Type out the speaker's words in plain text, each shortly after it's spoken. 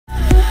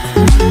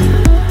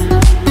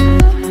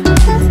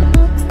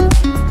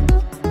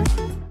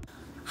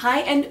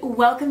Hi and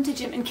welcome to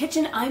Gym and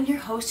Kitchen. I'm your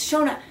host,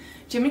 Shona.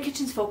 Gym and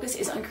Kitchen's focus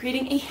is on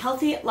creating a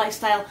healthy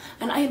lifestyle,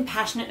 and I am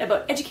passionate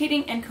about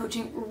educating and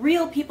coaching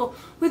real people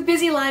with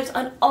busy lives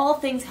on all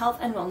things health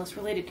and wellness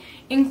related,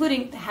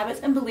 including the habits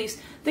and beliefs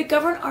that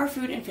govern our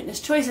food and fitness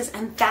choices,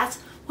 and that's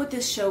what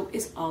this show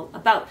is all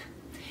about.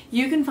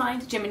 You can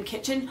find Gym and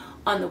Kitchen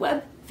on the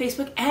web,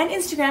 Facebook, and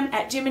Instagram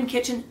at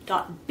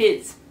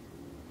gymandkitchen.biz.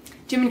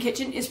 Gym and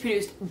Kitchen is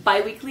produced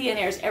bi-weekly and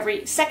airs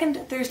every second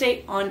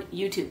Thursday on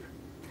YouTube.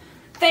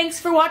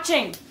 Thanks for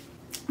watching.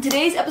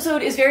 Today's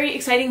episode is very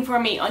exciting for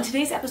me. On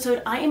today's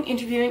episode, I am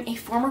interviewing a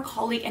former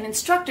colleague and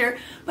instructor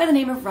by the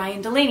name of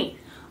Ryan Delaney.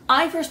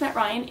 I first met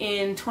Ryan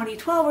in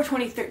 2012 or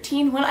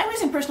 2013 when I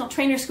was in personal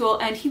trainer school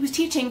and he was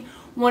teaching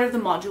one of the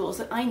modules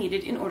that I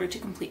needed in order to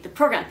complete the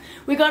program.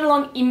 We got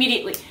along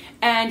immediately,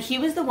 and he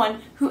was the one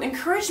who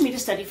encouraged me to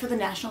study for the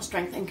National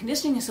Strength and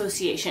Conditioning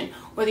Association,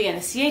 or the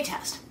NSCA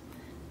test.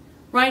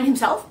 Ryan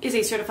himself is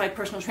a certified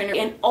personal trainer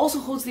and also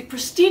holds the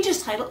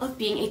prestigious title of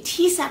being a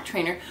TSAC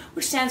trainer,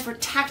 which stands for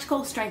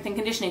Tactical Strength and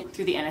Conditioning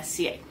through the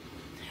NSCA.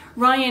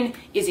 Ryan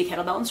is a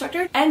kettlebell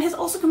instructor and has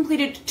also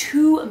completed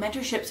 2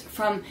 mentorships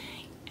from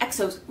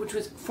EXOS, which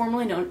was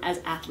formerly known as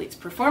Athletes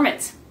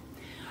Performance.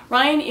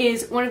 Ryan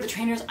is one of the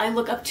trainers I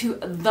look up to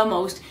the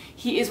most.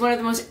 He is one of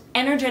the most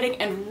energetic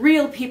and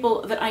real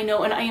people that I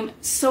know, and I am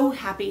so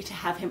happy to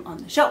have him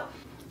on the show.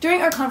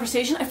 During our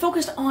conversation, I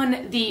focused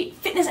on the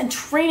fitness and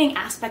training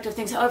aspect of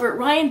things. However,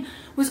 Ryan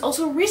was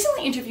also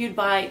recently interviewed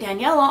by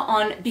Daniela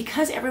on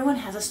Because Everyone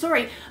Has a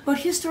Story, about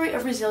his story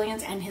of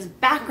resilience and his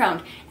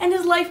background and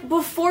his life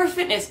before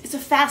fitness. It's a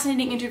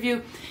fascinating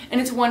interview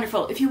and it's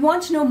wonderful. If you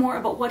want to know more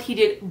about what he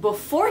did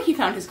before he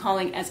found his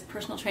calling as a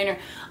personal trainer,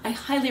 I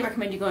highly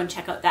recommend you go and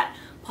check out that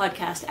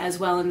podcast as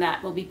well, and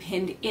that will be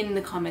pinned in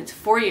the comments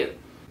for you.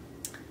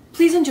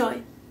 Please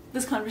enjoy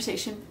this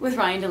conversation with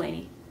Ryan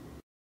Delaney.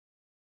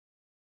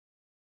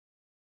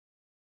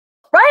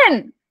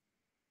 Ryan,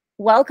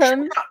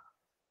 welcome.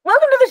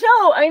 Welcome to the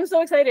show. I'm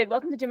so excited.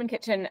 Welcome to Gym and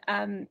Kitchen.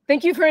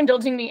 Thank you for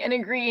indulging me and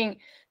agreeing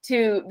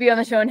to be on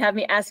the show and have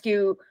me ask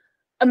you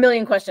a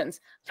million questions.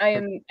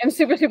 I'm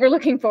super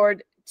looking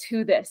forward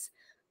to this.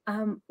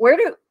 Where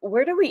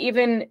do we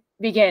even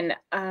begin?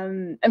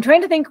 I'm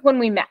trying to think when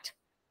we met.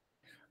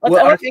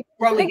 I think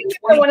probably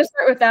I want to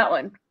start with that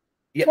one.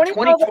 Yeah,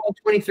 2012,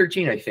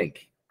 2013, I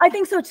think. I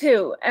think so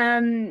too. How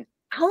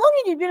long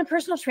had you been a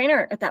personal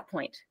trainer at that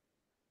point?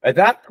 At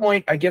that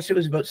point, I guess it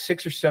was about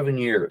 6 or 7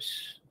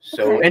 years.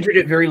 So entered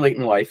it very late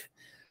in life.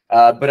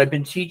 But I've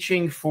been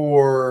teaching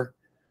for,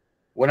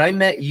 when I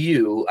met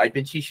you, I'd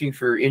been teaching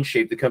for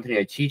InShape, the company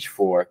I teach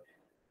for.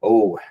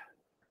 Oh,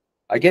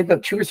 I get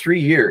about 2 or 3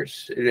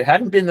 years. It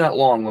hadn't been that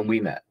long when we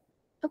met.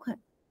 Okay,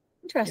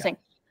 interesting.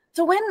 Yeah.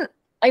 So when,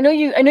 I know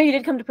you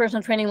did come to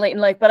personal training late in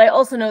life, but I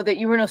also know that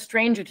you were no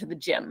stranger to the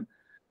gym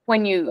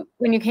when you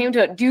came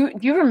to it. Do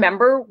you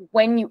remember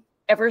when you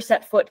ever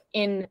set foot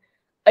in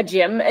a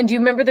gym, and do you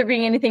remember there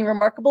being anything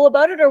remarkable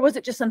about it, or was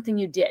it just something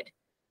you did?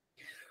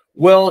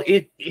 Well,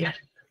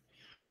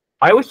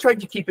 I always tried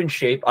to keep in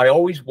shape. I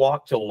always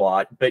walked a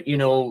lot, but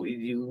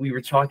we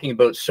were talking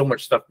about so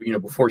much stuff,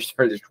 before we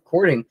started this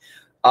recording.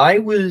 I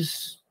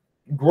was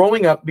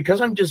growing up,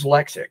 because I'm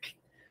dyslexic,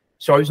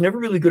 so I was never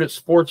really good at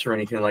sports or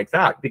anything like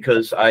that,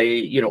 because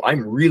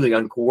I'm really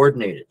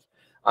uncoordinated.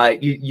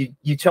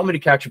 You tell me to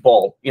catch a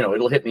ball,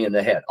 it'll hit me in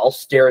the head. I'll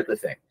stare at the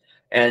thing,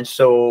 and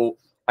so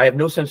I have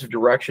no sense of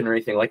direction or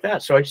anything like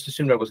that. So I just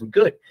assumed I wasn't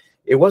good.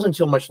 It wasn't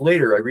until much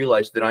later I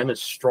realized that I'm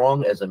as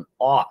strong as an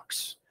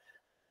ox.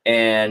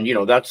 And,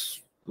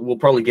 we'll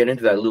probably get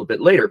into that a little bit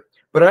later.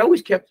 But I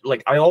always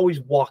I always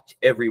walked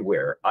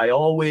everywhere. I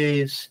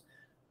always,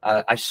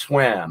 I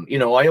swam,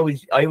 I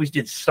always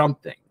did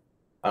something,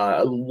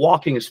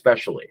 walking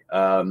especially,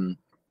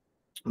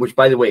 which,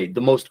 by the way,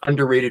 the most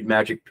underrated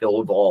magic pill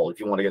of all, if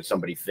you want to get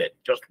somebody fit,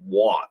 just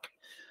walk.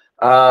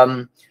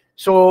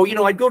 So,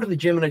 I'd go to the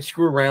gym and I'd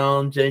screw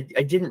around. I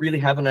didn't really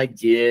have an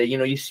idea.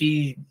 You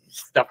see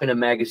stuff in a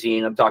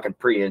magazine. I'm talking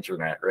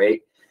pre-internet,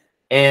 right?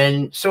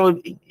 And so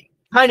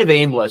kind of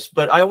aimless,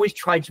 but I always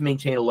tried to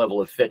maintain a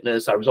level of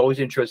fitness. I was always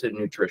interested in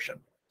nutrition.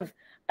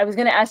 I was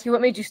going to ask you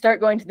what made you start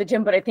going to the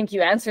gym, but I think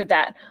you answered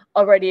that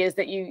already, is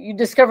that you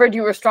discovered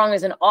you were strong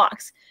as an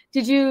ox.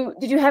 Did you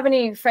have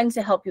any friends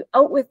to help you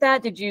out with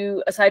that? Did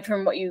you, aside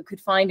from what you could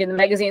find in the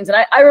magazines,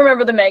 and I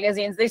remember the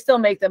magazines, they still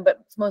make them, but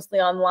it's mostly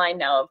online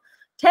now,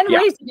 10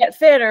 ways to get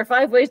fit or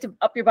 5 ways to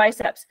up your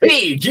biceps.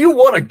 Hey, do you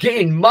want to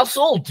gain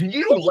muscle? Do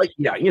you like,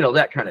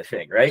 that kind of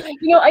thing, right?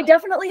 I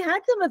definitely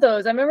had some of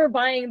those. I remember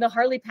bing the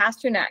Harley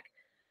Pasternak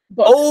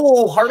book.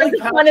 Oh, Harley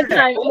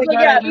Pasternak. Oh my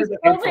God, it was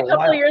probably a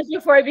couple of years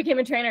before I became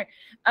a trainer.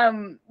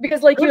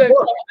 Because like you,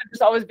 I've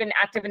just always been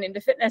active and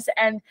into fitness.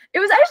 And it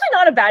was actually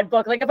not a bad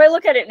book. Like if I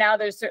look at it now,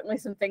 there's certainly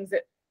some things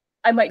that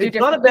I might do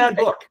differently. It's not a bad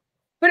book.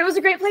 But it was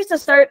a great place to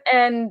start,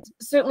 and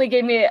certainly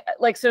gave me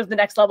sort of the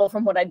next level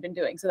from what I'd been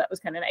doing. So that was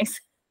kind of nice.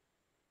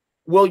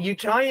 Well, you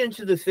tie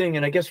into the thing,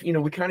 and I guess, we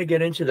kind of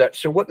get into that.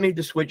 So what made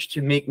the switch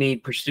to make me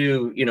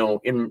pursue,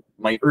 in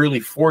my early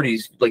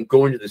 40s, like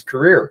go into this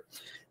career?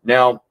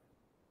 Now,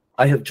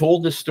 I have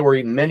told this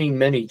story many,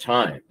 many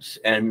times,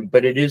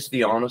 but it is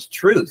the honest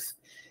truth.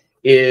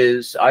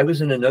 Is I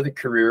was in another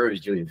career. I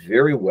was doing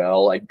very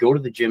well. I'd go to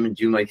the gym and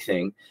do my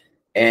thing.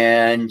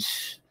 And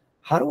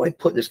how do I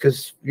put this?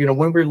 Because, you know,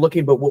 when we're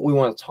looking about what we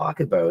want to talk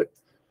about,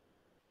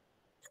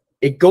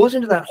 it goes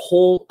into that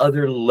whole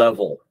other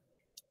level.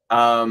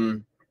 Now,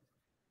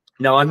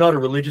 I'm not a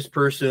religious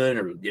person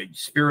or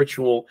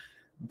spiritual,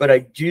 but I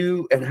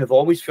do and have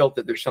always felt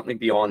that there's something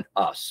beyond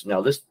us.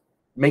 Now, this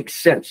makes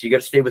sense. You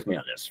got to stay with me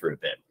on this for a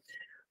bit.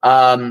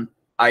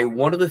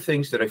 One of the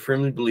things that I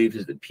firmly believe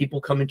is that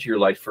people come into your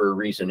life for a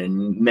reason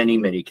in many,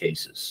 many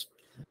cases.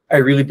 I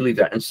really believe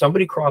that. And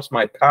somebody crossed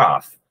my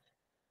path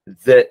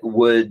that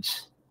would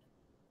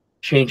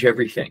change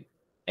everything.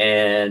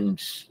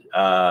 And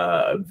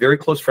a very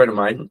close friend of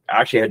mine,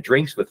 actually had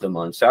drinks with them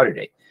on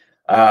Saturday,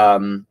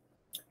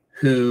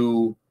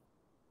 who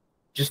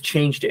just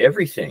changed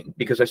everything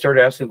because I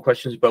started asking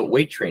questions about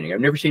weight training. I've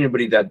never seen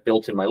anybody that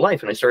built in my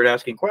life. And I started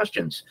asking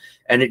questions,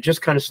 and it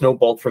just kind of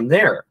snowballed from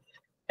there.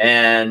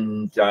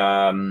 And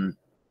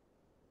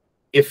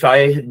if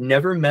I had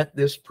never met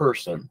this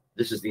person,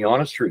 this is the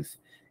honest truth.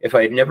 If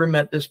I had never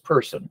met this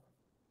person,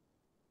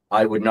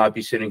 I would not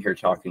be sitting here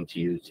talking to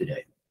you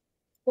today.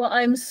 Well,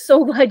 I'm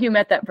so glad you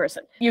met that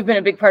person. You've been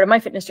a big part of my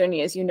fitness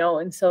journey, as you know,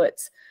 and so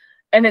it's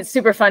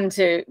super fun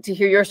to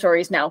hear your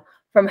stories now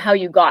from how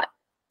you got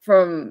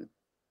from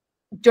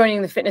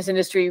joining the fitness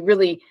industry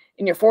really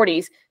in your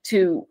 40s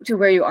to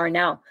where you are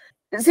now.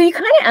 So you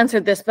kind of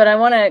answered this, but I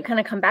want to kind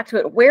of come back to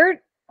it. Where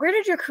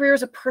did your career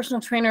as a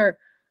personal trainer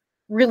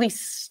really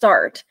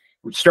start?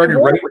 It started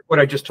right with what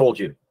I just told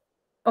you.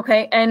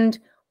 Okay, and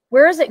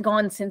where has it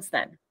gone since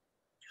then?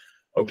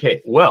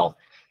 Okay, well,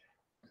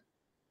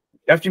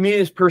 after meeting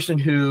this person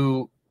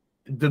who,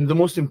 the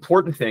most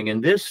important thing,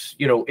 and this,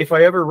 you know, if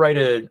I ever write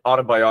an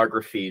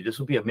autobiography, this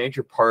will be a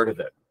major part of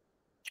it.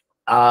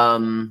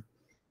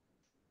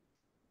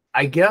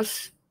 I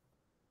guess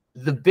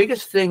the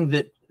biggest thing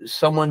that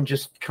someone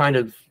just kind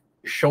of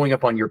showing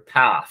up on your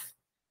path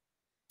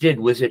did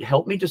was it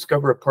helped me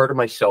discover a part of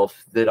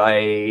myself that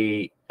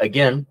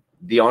again,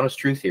 the honest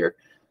truth here,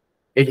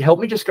 it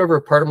helped me discover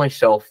a part of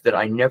myself that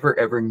I never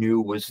ever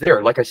knew was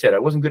there. Like I said, I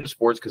wasn't good at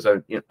sports because I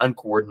was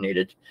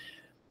uncoordinated,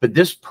 but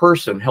this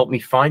person helped me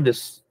find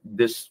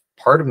this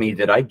part of me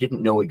that I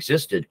didn't know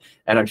existed.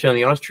 And I'm telling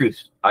the honest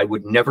truth, I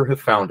would never have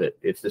found it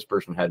if this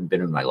person hadn't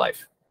been in my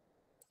life.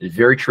 It's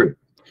very true.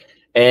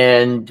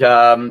 And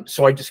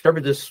so I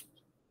discovered this,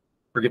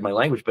 forgive my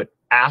language, but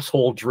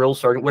asshole drill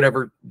sergeant,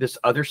 whatever, this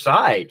other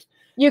side.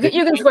 You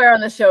can swear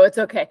on the show. It's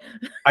okay.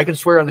 I can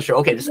swear on the show.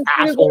 Okay, this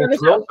asshole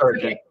drill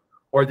sergeant,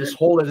 or this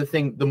whole other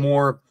thing, the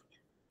more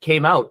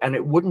came out, and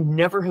it wouldn't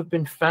never have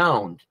been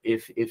found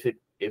if it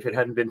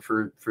hadn't been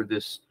for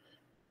this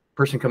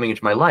person coming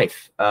into my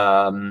life.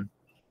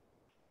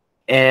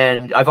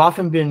 And I've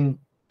often been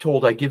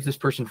told I give this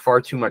person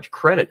far too much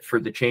credit for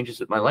the changes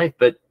in my life,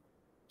 but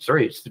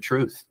sorry, it's the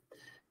truth.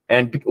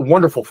 And a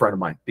wonderful friend of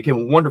mine, became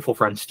a wonderful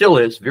friend, still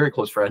is, very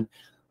close friend.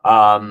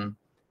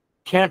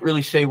 Can't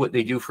really say what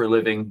they do for a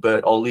living,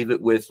 but I'll leave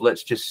it with,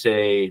 let's just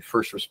say,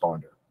 first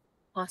responder.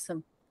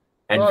 Awesome.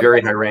 And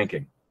very high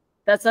ranking.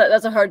 That's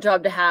a hard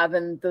job to have,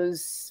 and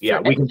those.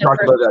 Yeah, we can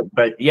talk about that,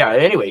 but yeah.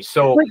 Anyway,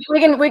 so we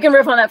can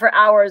riff on that for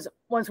hours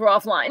once we're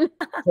offline.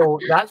 So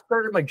that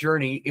started my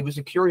journey. It was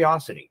a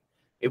curiosity.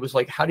 It was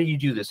like, how do you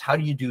do this? How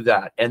do you do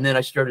that? And then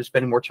I started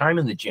spending more time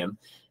in the gym.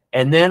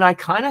 And then I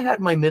kind of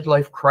had my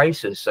midlife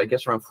crisis, I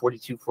guess around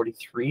 42,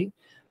 43.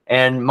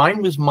 And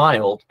mine was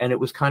mild. And it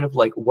was kind of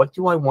like, what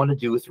do I want to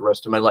do with the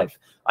rest of my life?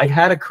 I'd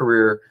had a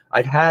career.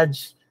 I'd had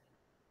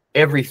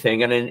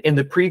everything. And in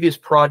the previous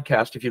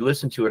podcast, if you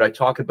listen to it, I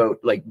talk about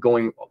like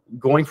going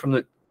from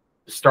the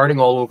starting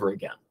all over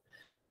again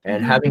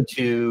and having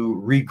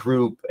to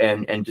regroup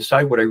and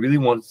decide what I really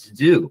wanted to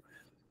do.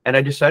 And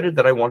I decided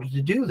that I wanted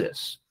to do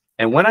this.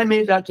 And when I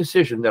made that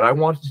decision that I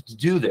wanted to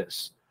do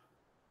this,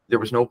 there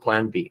was no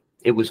plan B.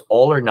 It was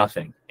all or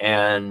nothing.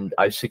 And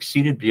I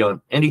succeeded beyond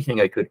anything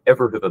I could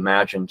ever have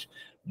imagined.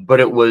 But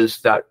it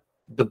was that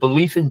the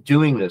belief in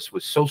doing this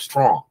was so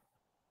strong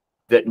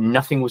that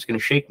nothing was going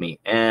to shake me.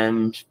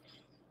 And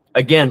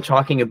again,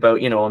 talking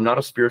about, you know, I'm not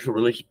a spiritual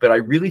religious, but I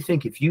really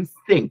think if you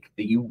think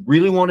that you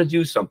really want to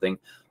do something,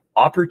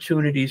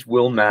 opportunities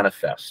will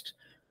manifest.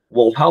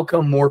 Well, how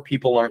come more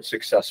people aren't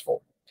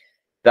successful?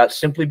 That's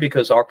simply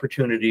because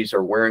opportunities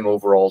are wearing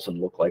overalls and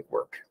look like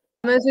work.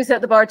 As we set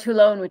the bar too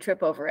low and we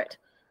trip over it.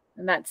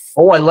 And that's.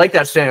 Oh, I like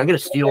that saying. I'm going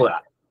to steal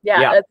that.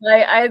 Yeah.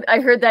 I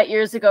heard that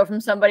years ago from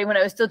somebody when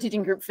I was still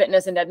teaching group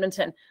fitness in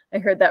Edmonton. I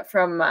heard that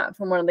from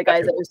one of the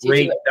guys that was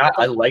teaching.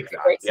 I like that.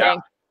 Great saying.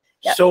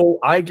 Yeah. So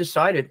I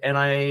decided, and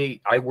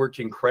I worked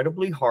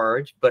incredibly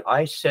hard, but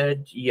I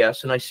said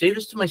yes. And I say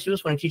this to my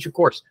students when I teach a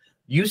course.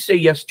 You say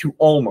yes to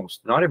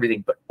almost, not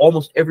everything, but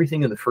almost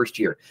everything in the first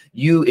year.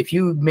 If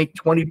you make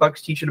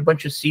 $20 teaching a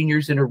bunch of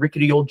seniors in a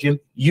rickety old gym,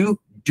 you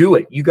do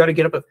it. You got to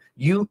get up.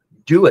 You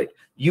do it.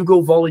 You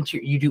go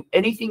volunteer. You do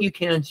anything you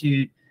can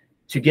to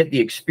to get the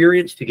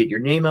experience, to get your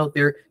name out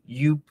there,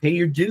 you pay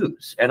your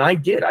dues. And I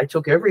did. I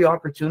took every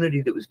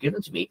opportunity that was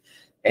given to me.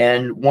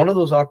 And one of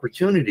those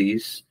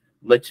opportunities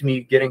led to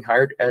me getting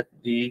hired at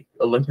the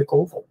Olympic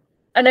Oval.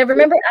 And I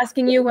remember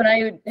asking you when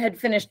I had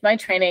finished my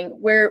training,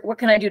 what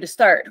can I do to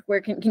start?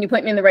 Where can you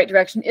point me in the right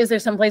direction? Is there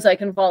some place I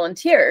can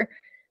volunteer?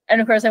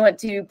 And of course,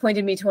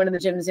 pointed me to one of the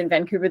gyms in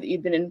Vancouver that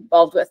you'd been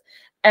involved with.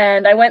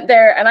 And I went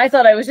there, and I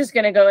thought I was just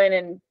going to go in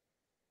and,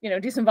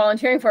 do some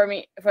volunteering for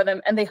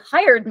them, and they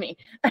hired me.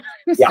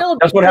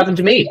 That's what happened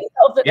to me.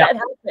 That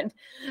happened,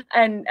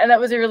 and that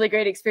was a really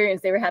great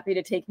experience. They were happy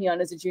to take me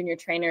on as a junior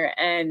trainer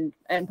and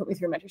put me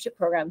through a mentorship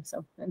program.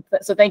 So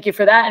thank you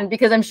for that. And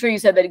because I'm sure you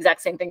said that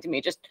exact same thing to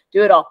me, just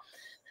do it all.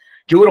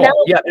 Do it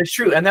all. Yeah, it's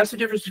true. And that's the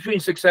difference between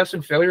success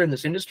and failure in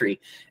this industry.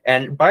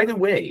 And by the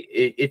way,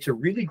 it's a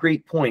really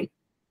great point.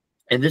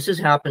 And this has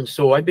happened.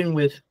 So I've been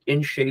with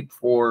In Shape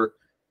for,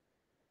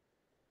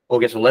 I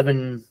guess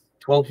 11,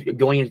 12,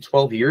 going into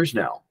 12 years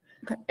now.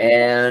 Okay.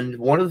 And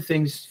one of the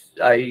things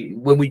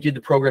when we did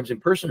the programs in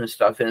person and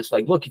stuff, and it's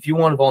like, look, if you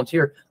want to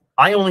volunteer,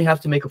 I only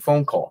have to make a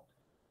phone call.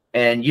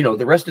 And,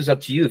 the rest is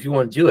up to you if you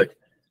want to do it.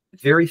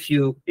 Very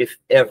few, if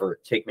ever,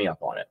 take me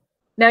up on it.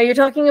 Now you're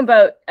talking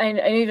about, I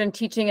know you've done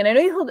teaching, and I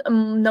know you hold a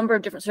number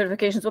of different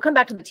certifications. We'll come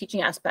back to the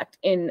teaching aspect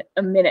in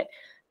a minute.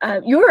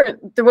 You were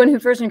the one who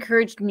first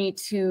encouraged me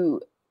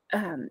to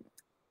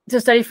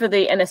study for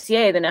the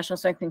NSCA, the National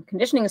Strength and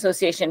Conditioning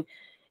Association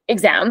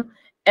exam.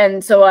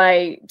 And so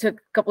I took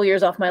a couple of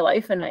years off my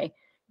life, and I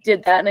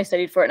did that, and I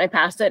studied for it, and I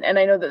passed it. And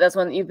I know that that's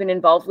one that you've been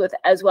involved with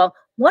as well.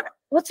 What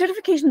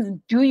certifications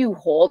do you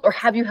hold, or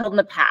have you held in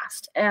the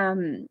past,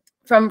 from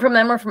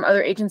them or from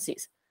other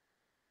agencies?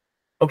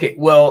 Okay,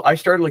 well, I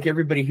started like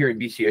everybody here in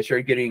BC.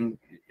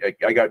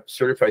 I got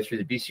certified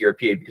through the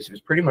BCRPA because it was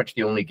pretty much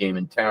the only game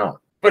in town.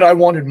 But I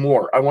wanted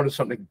more. I wanted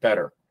something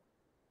better.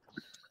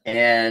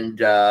 And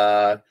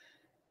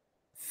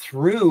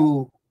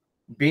through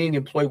being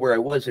employed where I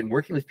was and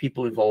working with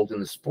people involved in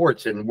the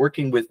sports and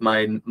working with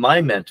my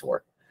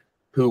mentor,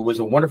 who was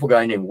a wonderful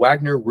guy named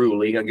Wagner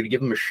Ruley. I'm going to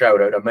give him a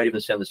shout out. I might even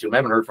send this to him. I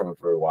haven't heard from him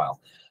for a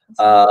while.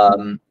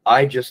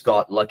 I just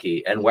got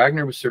lucky. And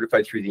Wagner was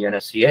certified through the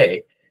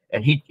NSCA.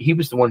 And he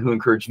was the one who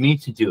encouraged me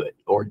to do it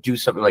or do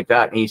something like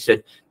that. And he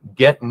said,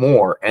 get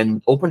more,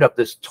 and opened up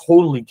this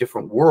totally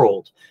different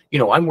world.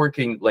 I'm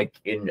working like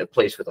in a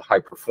place with a high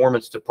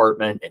performance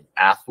department and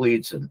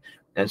athletes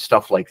and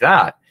stuff like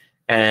that.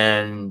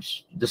 And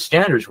the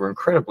standards were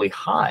incredibly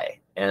high.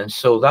 And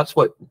so that's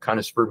what kind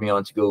of spurred me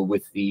on to go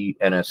with the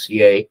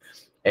NSCA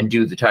and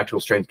do the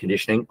tactical strength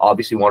conditioning.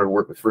 Obviously wanted to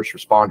work with first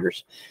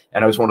responders.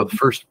 And I was one of the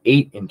first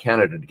 8 in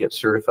Canada to get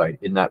certified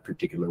in that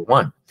particular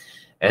one.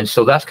 And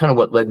so that's kind of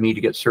what led me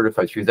to get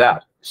certified through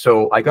that.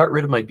 So I got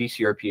rid of my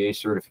BCRPA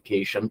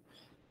certification.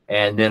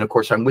 And then, of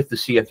course, I'm with the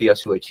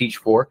CFES, who I teach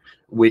for,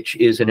 which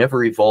is an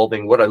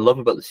ever-evolving. What I love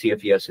about the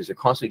CFES is they're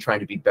constantly trying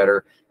to be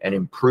better and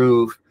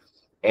improve.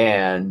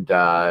 And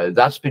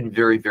that's been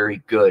very,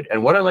 very good.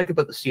 And what I like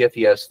about the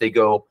CFES,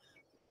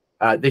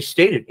 they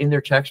stated in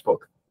their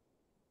textbook.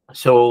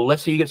 So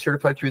let's say you get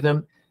certified through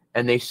them,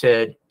 and they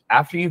said,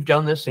 after you've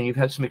done this and you've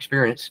had some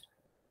experience,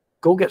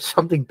 go get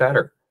something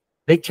better.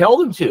 They tell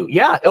them to.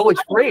 Yeah. Oh,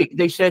 it's great.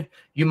 They said,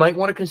 you might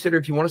want to consider,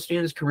 if you want to stay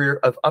in this career,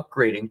 of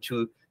upgrading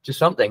to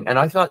something. And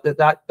I thought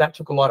that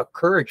took a lot of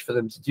courage for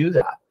them to do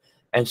that.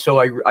 And so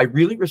I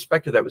really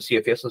respected that with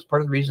CFES. That's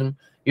part of the reason,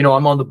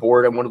 I'm on the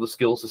board. I'm one of the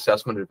skills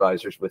assessment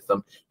advisors with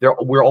them.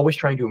 We're always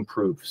trying to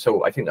improve.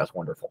 So I think that's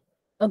wonderful.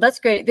 Oh, that's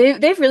great.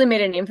 They've really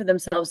made a name for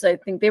themselves. I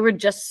think they were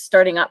just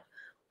starting up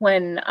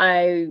when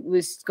I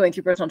was going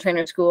through personal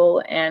trainer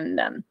school.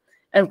 And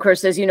of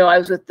course, as you know, I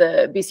was with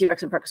the BC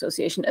Rex and Park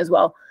Association as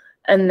well.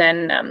 And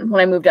then when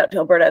I moved out to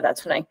Alberta,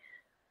 that's when I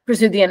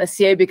pursued the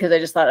NSCA, because I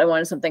just thought I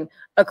wanted something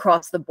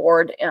across the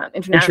board,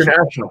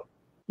 international.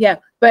 Yeah,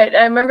 but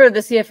I remember the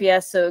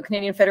CFES, so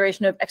Canadian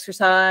Federation of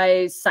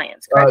Exercise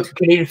Science, correct?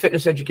 Canadian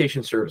Fitness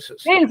Education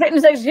Services. Canadian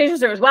Fitness Education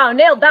Service. Wow,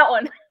 nailed that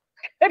one.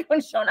 Good one,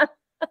 Shona.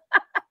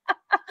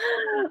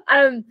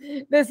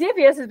 The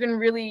CFES has been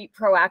really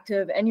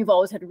proactive, and you've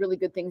always had really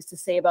good things to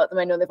say about them.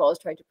 I know they've always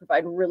tried to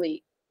provide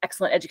really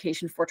excellent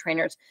education for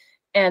trainers,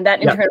 and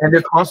that in turn, and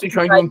they're constantly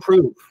trying to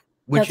improve.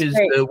 Which is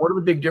one of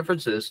the big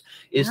differences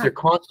is they're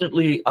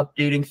constantly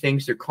updating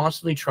things. They're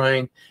constantly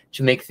trying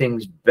to make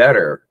things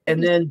better.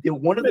 And then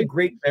one of the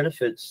great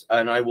benefits,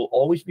 and I will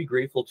always be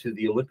grateful to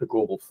the Olympic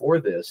Oval for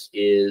this,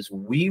 is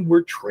we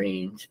were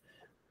trained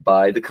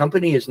by, the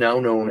company is now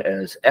known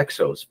as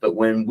EXOS, but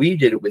when we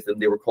did it with them,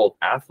 they were called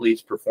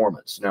Athletes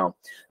Performance. Now,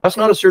 that's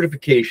not a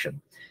certification.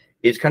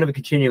 It's kind of a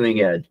continuing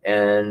ed.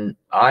 And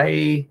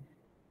I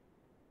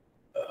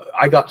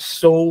got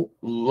so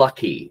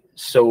lucky.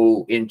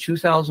 So in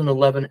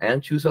 2011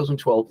 and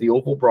 2012, the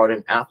Oval brought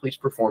in Athletes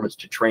Performance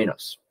to train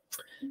us.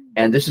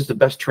 And this is the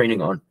best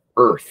training on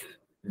earth.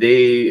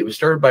 It was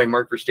started by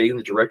Mark Verstegen,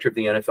 the director of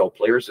the NFL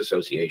Players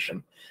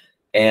Association.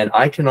 And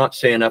I cannot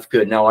say enough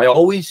good. Now, I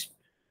always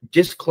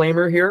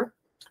disclaimer here,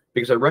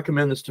 because I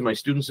recommend this to my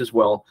students as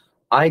well.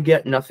 I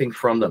get nothing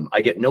from them.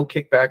 I get no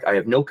kickback. I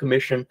have no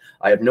commission.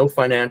 I have no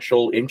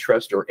financial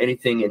interest or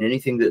anything in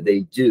anything that they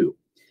do.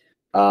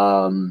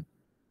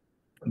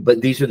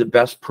 But these are the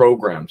best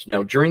programs.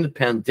 Now, during the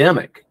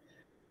pandemic,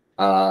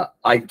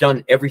 I've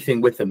done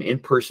everything with them in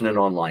person and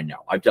online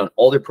now. I've done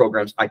all their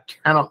programs. I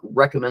cannot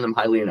recommend them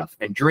highly enough.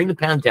 And during the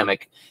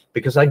pandemic,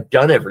 because I'd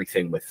done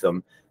everything with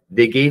them,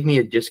 they gave me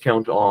a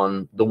discount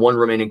on the one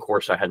remaining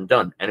course I hadn't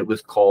done. And it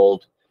was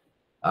called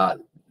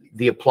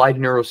the Applied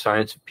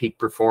Neuroscience of Peak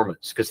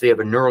Performance, because they have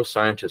a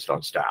neuroscientist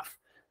on staff.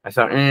 I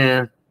thought,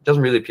 it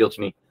doesn't really appeal to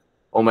me.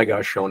 Oh my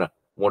gosh, Shona,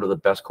 one of the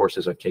best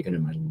courses I've taken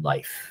in my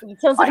life. It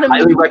sounds like I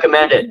highly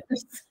recommend it.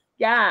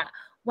 Yeah.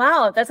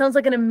 Wow. That sounds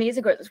like an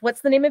amazing course.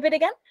 What's the name of it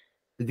again?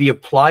 The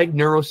Applied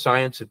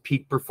Neuroscience of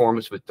Peak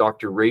Performance with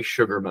Dr. Ray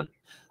Sugarman.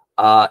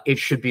 It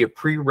should be a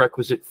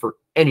prerequisite for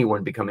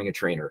anyone becoming a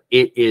trainer.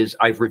 It is,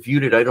 I've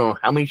reviewed it, I don't know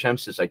how many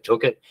times since I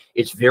took it.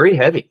 It's very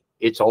heavy.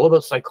 It's all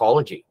about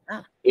psychology.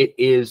 It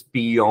is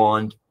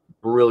beyond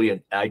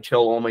brilliant. I tell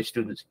all my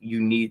students,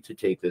 you need to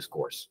take this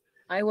course.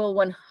 I will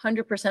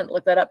 100%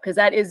 look that up, because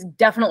that is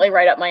definitely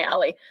right up my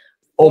alley.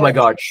 Oh my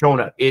God,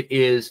 Shona, it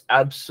is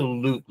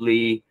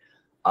absolutely,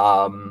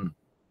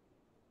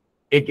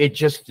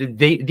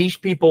 these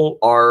people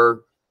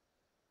are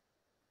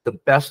the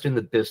best in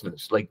the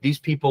business. Like, these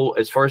people,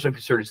 as far as I'm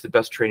concerned, it's the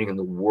best training in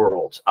the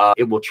world.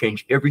 It will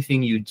change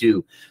everything you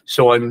do.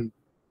 So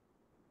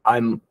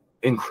I'm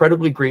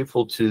incredibly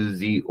grateful to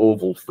the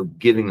Oval for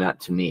giving that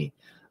to me.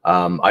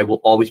 I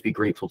will always be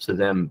grateful to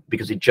them,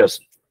 because it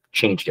just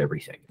changed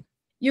everything.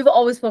 You've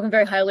always spoken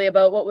very highly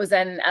about what was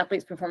then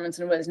Athletes Performance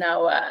and what is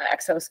now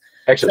EXOS.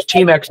 EXOS,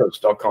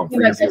 TeamEXOS.com.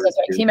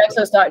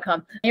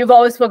 TeamEXOS.com. You've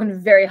always spoken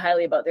very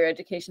highly about their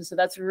education, so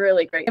that's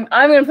really great.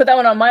 I'm going to put that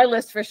one on my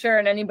list for sure.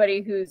 And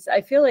anybody who's, I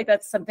feel like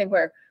that's something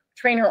where,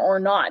 trainer or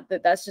not,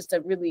 that's just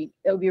it would be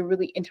a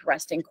really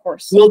interesting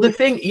course. Well, the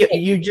thing,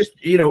 you just,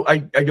 I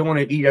don't want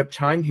to eat up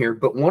time here,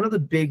 but one of the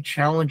big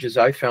challenges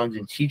I found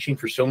in teaching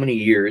for so many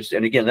years,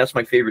 and again, that's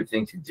my favorite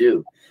thing to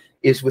do,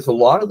 is with a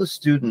lot of the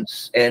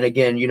students. And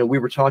again, we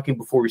were talking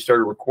before we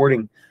started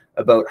recording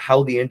about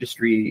how the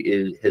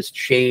industry has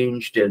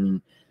changed,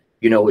 and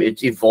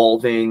it's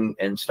evolving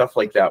and stuff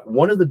like that.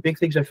 One of the big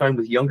things I find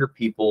with younger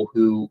people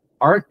who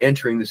aren't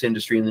entering this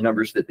industry in the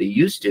numbers that they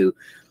used to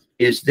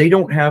is they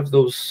don't have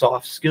those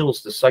soft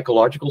skills, the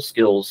psychological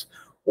skills,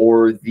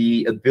 or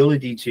the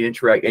ability to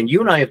interact. And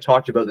you and I have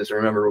talked about this, I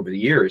remember, over the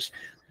years.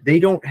 They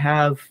just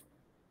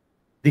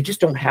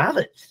don't have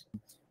it.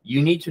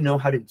 You need to know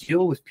how to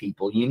deal with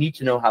people. You need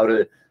to know how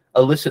to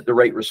elicit the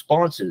right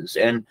responses.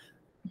 And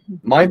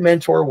my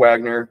mentor,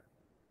 Wagner,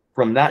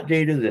 from that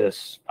day to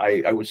this,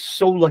 I was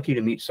so lucky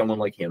to meet someone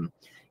like him.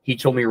 He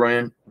told me,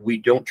 Ryan, we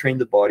don't train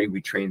the body,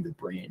 we train the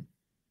brain.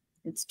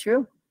 It's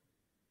true.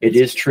 It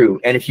is true.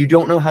 And if you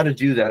don't know how to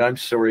do that, I'm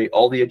sorry,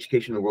 all the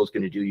education in the world is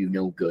going to do you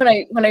no good.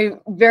 When I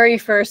very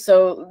first,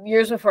 so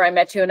years before I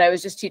met you, and I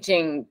was just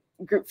teaching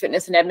group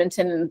fitness in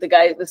Edmonton, and the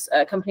guy, this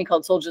company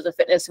called Soldiers of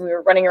Fitness, and we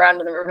were running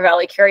around in the River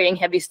Valley carrying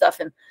heavy stuff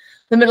in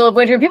the middle of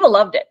winter, and people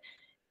loved it.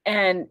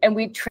 And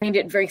we trained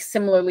it very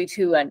similarly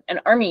to an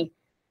army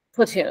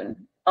platoon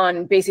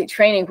on basic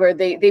training, where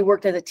they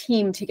worked as a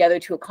team together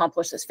to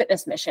accomplish this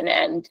fitness mission.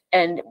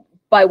 And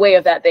by way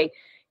of that, they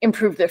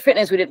improved their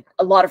fitness. We did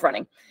a lot of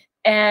running.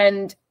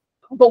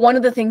 But one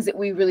of the things that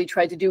we really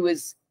tried to do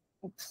was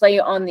play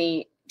on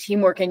the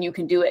teamwork and you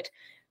can do it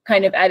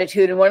kind of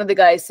attitude. And one of the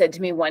guys said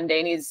to me one day,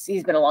 and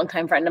he's been a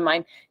longtime friend of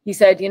mine, he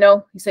said,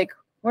 he's like,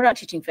 we're not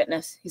teaching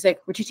fitness. He's like,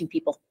 we're teaching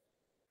people.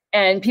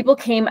 And people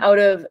came out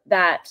of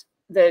that,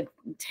 the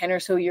 10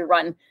 or so year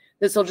run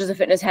that Soldiers of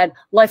Fitness had,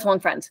 lifelong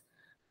friends.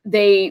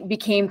 They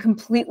became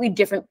completely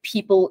different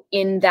people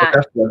in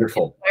that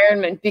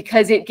environment,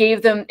 because it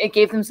gave them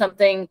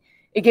something,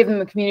 it gave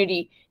them a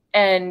community.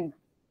 And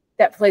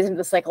that plays into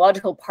the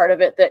psychological part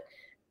of it, that,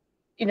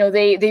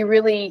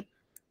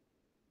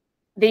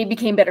 they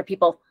became better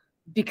people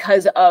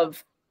because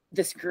of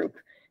this group.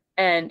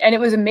 And it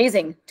was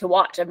amazing to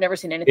watch. I've never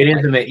seen anything. It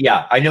is amazing.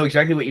 Yeah, I know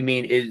exactly what you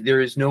mean.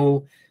 There is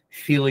no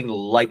feeling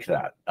like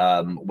that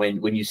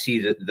when you see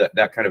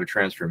that kind of a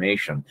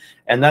transformation.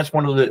 And that's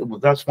one of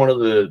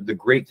the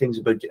great things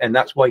about, and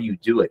that's why you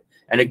do it.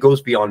 And it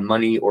goes beyond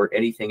money or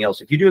anything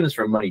else. If you're doing this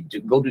for money,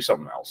 go do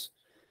something else.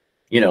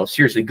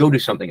 Seriously, go do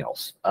something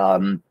else.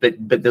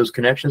 But those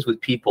connections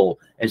with people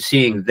and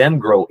seeing them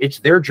grow, it's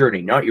their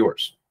journey, not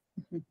yours.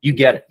 You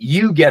get it.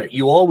 You get it.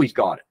 You always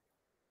got it.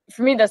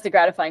 For me, that's the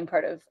gratifying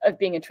part of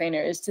being a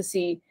trainer, is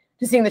seeing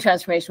the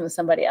transformation with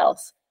somebody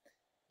else.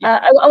 Yeah.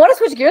 I want to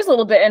switch gears a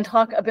little bit and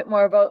talk a bit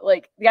more about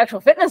like the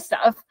actual fitness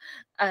stuff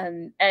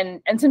and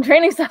some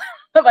training stuff.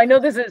 I know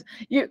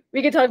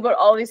we could talk about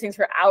all these things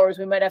for hours.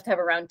 We might have to have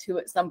a round 2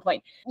 at some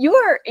point. You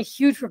are a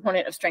huge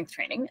proponent of strength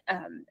training,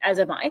 as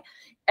am I.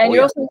 And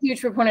you're also a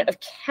huge proponent of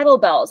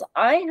kettlebells.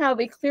 I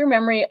have a clear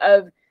memory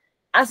of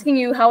asking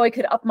you how I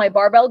could up my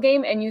barbell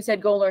game, and you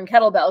said, go learn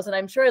kettlebells. And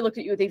I'm sure I looked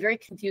at you with a very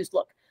confused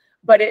look,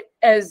 but it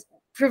has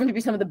proven to be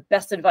some of the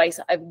best advice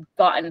I've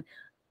gotten.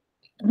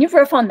 Can you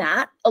riff on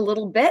that a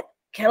little bit?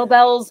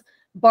 Kettlebells,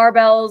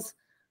 barbells,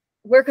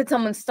 where could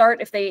someone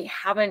start if they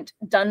haven't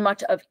done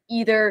much of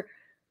either,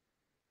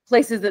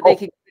 places that they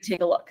could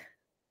take a look?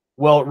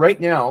 Well, right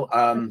now,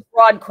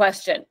 broad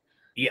question.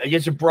 Yeah,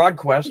 it's a broad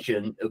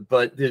question,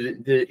 but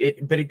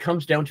it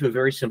comes down to a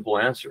very simple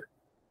answer.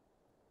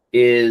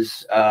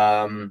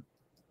 And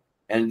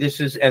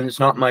it's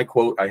not my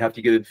quote. I have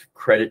to give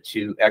credit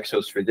to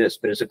EXOS for this,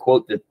 but it's a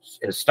quote that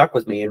has stuck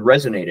with me and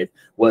resonated.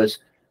 Was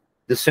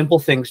the simple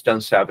things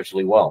done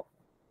savagely well.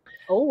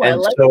 Oh, and I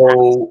like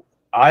so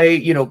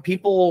that.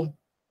 People,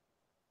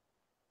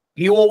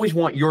 you always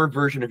want your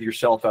version of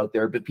yourself out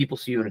there, but people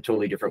see you in a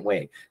totally different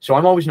way. So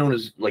I'm always known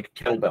as like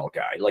a kettlebell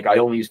guy. Like I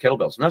only use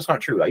kettlebells, and that's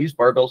not true. I use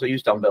barbells, I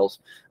use dumbbells,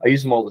 I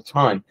use them all the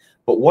time.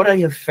 But what I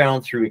have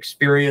found through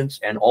experience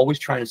and always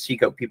trying to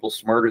seek out people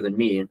smarter than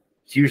me, and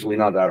it's usually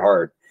not that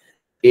hard,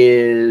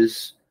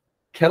 is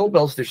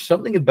kettlebells. There's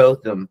something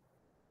about them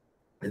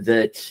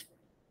that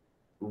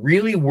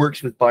really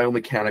works with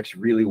biomechanics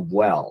really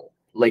well.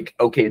 Like,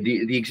 okay,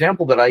 the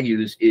example that I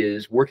use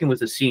is working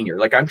with a senior.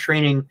 Like I'm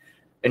training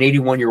an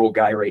 81-year-old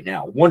guy right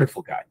now,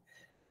 wonderful guy.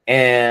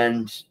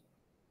 And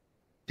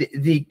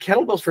the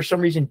kettlebells, for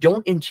some reason,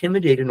 don't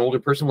intimidate an older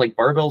person like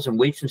barbells and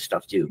weights and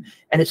stuff do.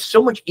 And it's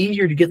so much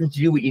easier to get them to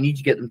do what you need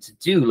to get them to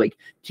do, like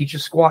teach a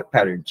squat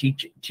pattern,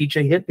 teach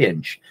a hip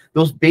hinge.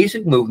 Those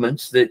basic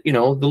movements that, the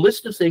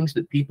list of things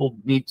that people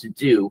need to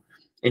do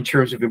in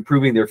terms of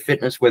improving their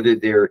fitness, whether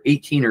they're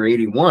 18 or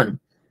 81,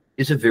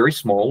 is a very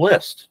small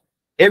list.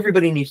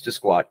 Everybody needs to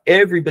squat.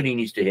 Everybody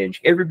needs to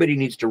hinge. Everybody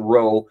needs to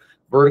row,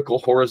 vertical,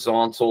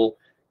 horizontal.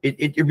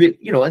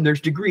 And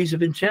there's degrees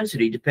of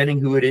intensity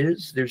depending who it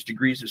is. There's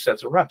degrees of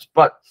sets of reps.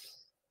 But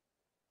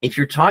if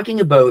you're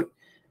talking about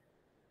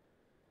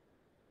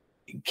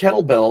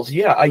kettlebells,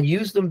 yeah, I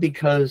use them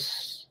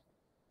because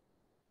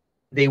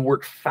they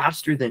work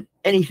faster than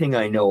anything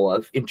I know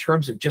of in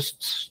terms of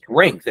just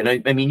strength. And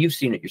I mean, you've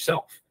seen it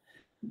yourself.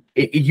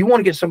 If you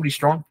want to get somebody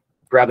strong,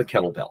 grab a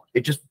kettlebell.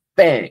 It just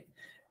bang.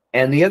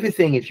 And the other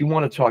thing, if you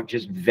want to talk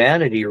just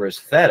vanity or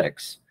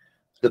aesthetics,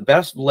 the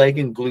best leg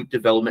and glute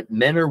development,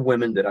 men or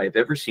women, that I've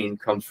ever seen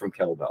comes from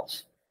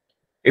kettlebells.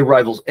 It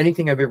rivals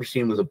anything I've ever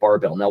seen with a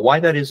barbell. Now,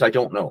 why that is, I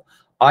don't know.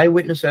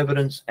 Eyewitness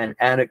evidence and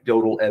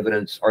anecdotal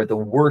evidence are the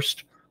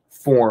worst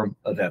form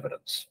of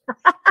evidence.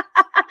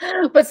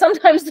 But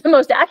sometimes the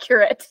most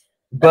accurate.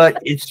 But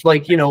it's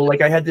like, like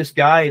I had this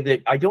guy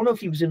that I don't know if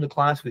he was in the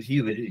class with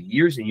you, but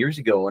years and years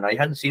ago, and I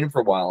hadn't seen him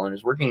for a while, and I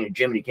was working in a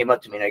gym, and he came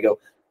up to me and I go,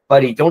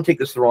 buddy, don't take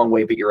this the wrong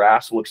way, but your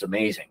ass looks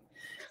amazing.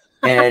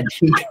 And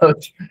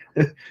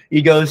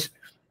he goes,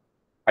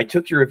 I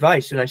took your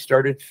advice and I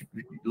started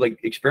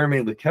like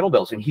experimenting with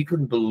kettlebells, and he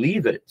couldn't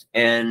believe it.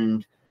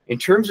 And in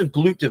terms of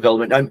glute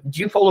development, do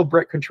you follow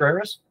Brett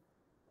Contreras?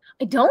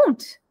 I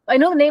don't. I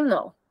know the name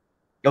though.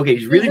 Okay,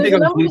 he's really big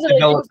on glute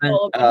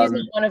development.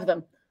 He's one of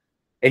them.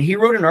 And he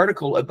wrote an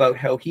article about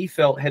how he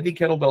felt heavy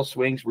kettlebell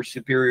swings were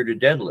superior to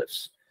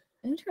deadlifts.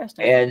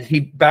 Interesting. And he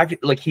backed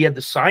it, like he had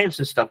the science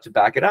and stuff to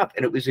back it up.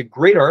 And it was a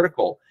great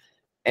article.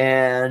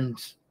 And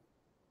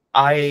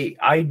my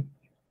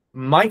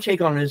take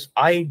on it is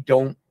I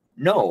don't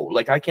know.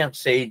 Like I can't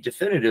say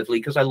definitively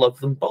because I love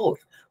them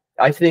both.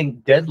 I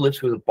think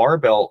deadlifts with a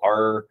barbell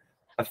are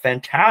a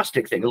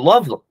fantastic thing. I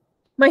love them.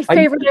 My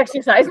favorite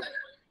exercise.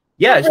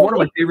 Yeah, it's one of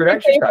my favorite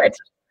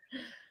exercises.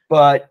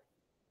 But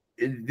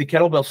the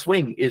kettlebell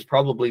swing is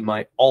probably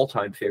my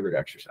all-time favorite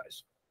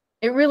exercise.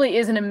 It really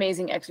is an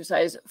amazing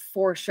exercise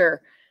for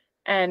sure.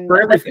 And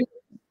for everything.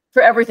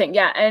 For everything,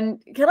 yeah.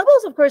 And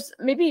kettlebells, of course,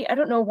 maybe, I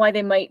don't know why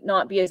they might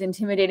not be as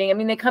intimidating. I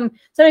mean,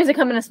 sometimes they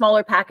come in a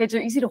smaller package.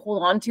 They're easy to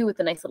hold on to with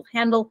a nice little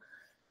handle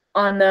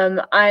on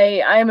them.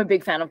 I am a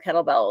big fan of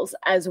kettlebells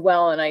as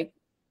well. And I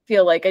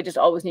feel like I just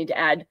always need to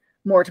add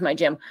more to my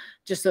gym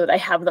just so that I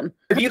have them.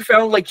 Have you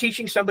found like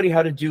teaching somebody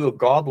how to do a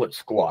goblet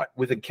squat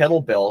with a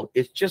kettlebell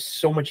is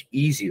just so much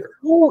easier?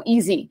 So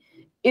easy.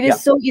 It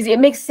is so easy. It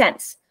makes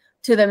sense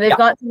to them. They've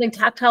got something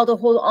tactile to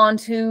hold on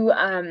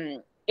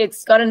to.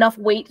 It's got enough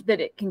weight that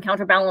it can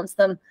counterbalance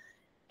them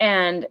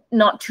and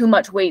not too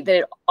much weight that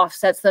it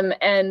offsets them.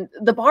 And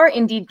the bar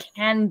indeed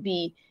can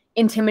be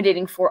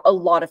intimidating for a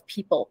lot of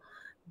people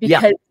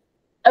because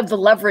of the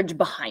leverage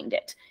behind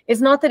it.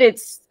 It's not that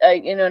it's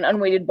an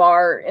unweighted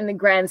bar in the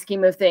grand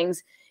scheme of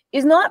things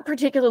is not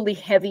particularly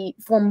heavy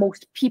for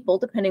most people,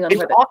 depending on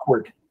it's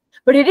awkward.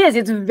 But it is.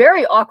 It's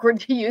very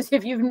awkward to use.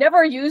 If you've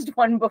never used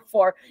one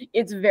before,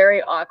 it's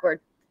very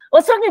awkward.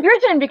 Let's talk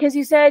nutrition, because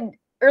you said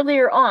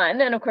earlier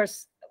on, and of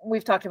course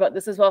we've talked about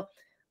this as well,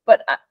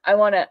 but I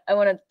want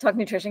to talk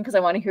nutrition because I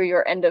want to hear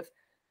your end of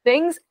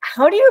things.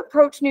 How do you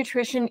approach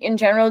nutrition in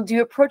general? Do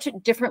you approach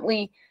it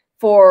differently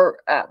for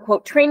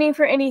quote training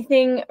for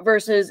anything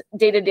versus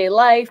day-to-day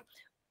life?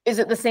 Is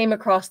it the same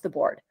across the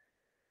board?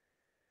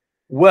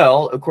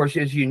 Well, of course,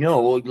 as you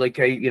know, like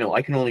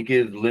I can only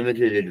give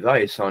limited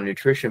advice on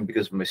nutrition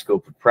because of my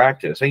scope of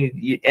practice.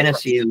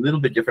 NSCA is a little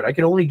bit different. I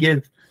can only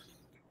give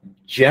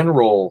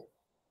general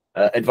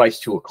advice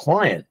to a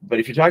client, but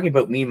if you're talking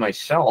about me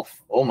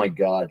myself, oh my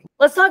God.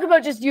 Let's talk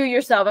about just you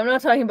yourself. I'm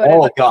not talking about.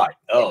 Oh God.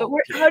 Oh.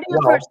 But how do you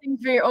approach things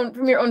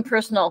from your own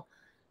personal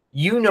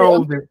You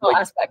know that like,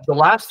 aspect. the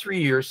last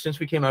 3 years since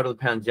we came out of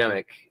the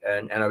pandemic,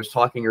 and I was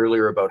talking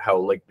earlier about how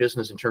like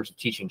business in terms of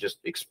teaching just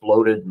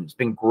exploded, and it's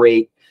been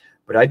great.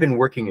 But I've been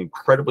working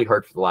incredibly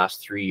hard for the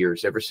last 3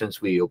 years, ever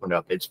since we opened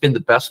up. It's been the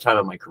best time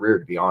of my career,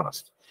 to be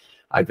honest.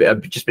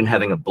 I've just been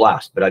having a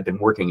blast, but I've been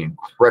working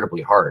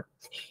incredibly hard.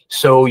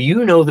 So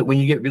you know that when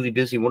you get really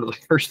busy, one of the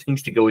first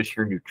things to go is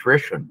your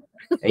nutrition.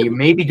 And you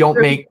maybe don't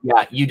make,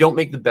 you don't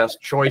make the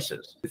best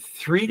choices.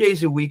 3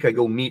 days a week, I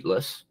go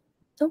meatless.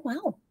 Oh,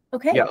 wow.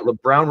 Okay. Yeah,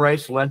 brown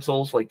rice,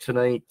 lentils, like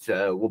tonight,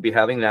 we'll be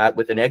having that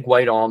with an egg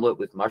white omelet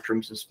with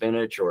mushrooms and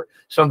spinach or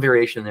some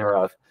variation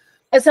thereof.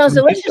 It sounds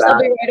delicious. I'll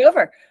be right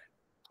over.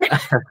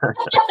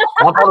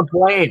 Hop on a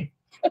plane.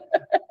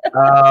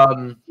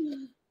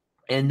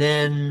 And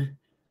then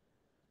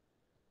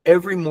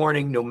every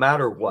morning, no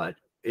matter what,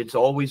 it's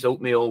always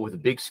oatmeal with a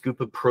big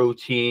scoop of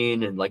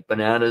protein and like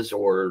bananas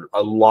or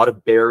a lot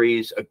of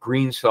berries, a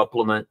green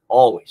supplement,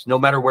 always, no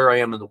matter where I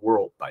am in the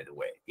world, by the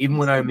way. Even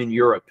when I'm in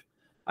Europe,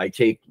 I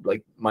take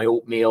like my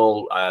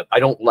oatmeal. I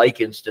don't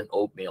like instant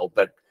oatmeal,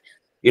 but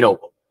you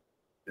know,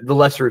 the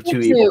lesser of two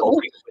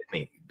evils with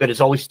me, but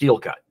it's always steel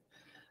cut.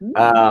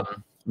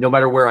 No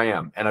matter where I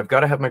am. And I've got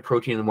to have my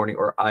protein in the morning,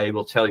 or I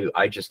will tell you,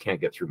 I just can't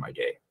get through my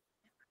day.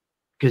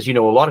 Because, you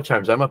know, a lot of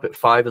times I'm up at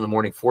 5 in the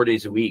morning, 4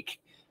 days a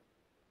week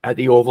at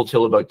the Oval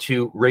till about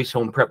 2, race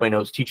home, prep my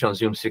notes, teach on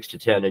Zoom 6 to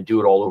 10, and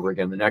do it all over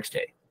again the next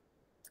day.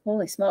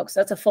 Holy smokes,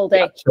 that's a full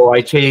day. Yeah, so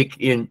I take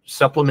in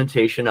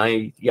supplementation.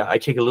 I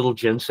take a little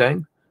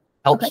ginseng.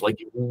 Helps like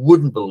you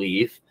wouldn't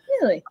believe.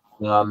 Really?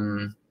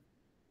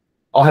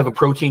 I'll have a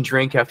protein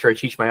drink after I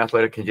teach my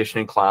athletic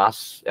conditioning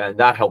class, and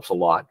that helps a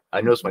lot.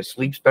 I notice my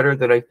sleep's better.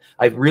 That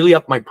I've really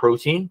upped my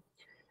protein,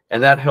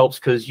 and that helps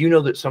because you know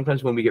that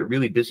sometimes when we get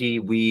really busy,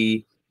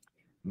 we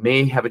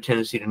may have a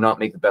tendency to not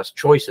make the best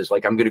choices.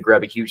 Like I'm going to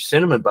grab a huge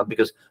cinnamon bun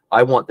because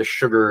I want the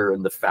sugar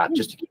and the fat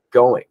just to keep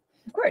going.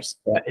 Of course.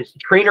 It's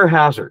trainer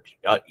hazard.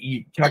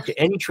 You talk to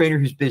any trainer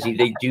who's busy,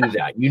 they do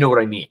that. You know what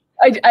I mean?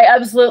 I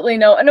absolutely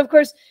know. And of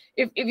course,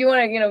 if you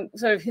want to, you know,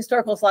 sort of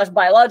historical /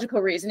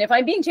 biological reason, if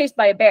I'm being chased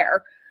by a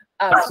bear,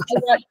 I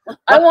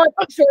want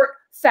short,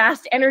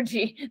 fast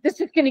energy.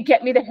 This is going to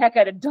get me the heck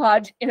out of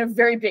Dodge in a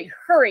very big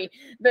hurry.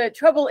 The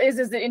trouble is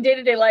that in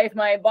day-to-day life,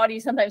 my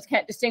body sometimes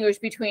can't distinguish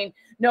between,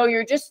 no,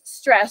 you're just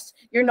stressed.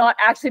 You're not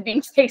actually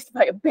being chased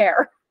by a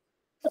bear.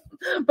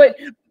 But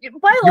your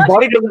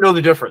body doesn't know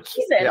the difference.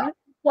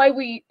 Why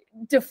we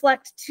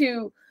deflect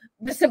to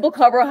the simple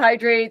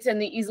carbohydrates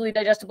and the easily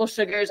digestible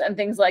sugars and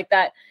things like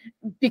that,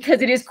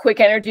 because it is quick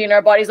energy, and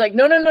our body's like,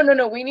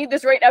 no, we need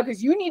this right now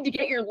because you need to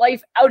get your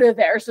life out of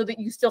there so that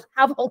you still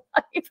have a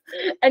life.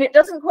 And it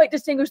doesn't quite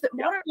distinguish that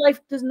modern life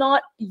does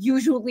not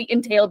usually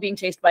entail being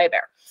chased by a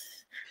bear.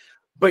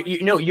 But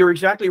you know, you're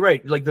exactly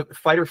right. Like the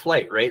fight or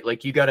flight, right?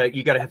 Like you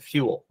gotta have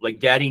fuel. Like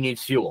daddy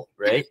needs fuel,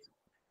 right?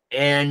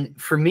 And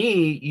for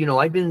me, you know,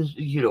 I've been,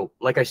 you know,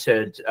 like I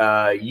said,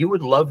 you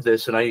would love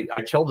this. And I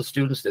tell the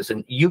students this,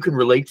 and you can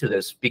relate to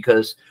this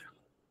because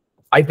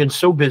I've been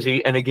so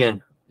busy. And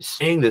again,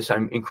 saying this,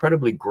 I'm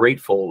incredibly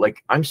grateful.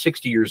 Like I'm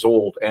 60 years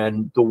old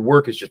and the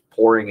work is just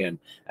pouring in,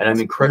 and I'm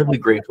incredibly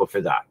grateful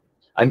for that.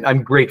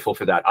 I'm grateful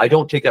for that. I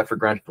don't take that for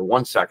granted for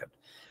 1 second,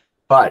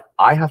 but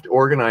I have to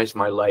organize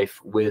my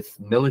life with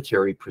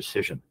military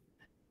precision.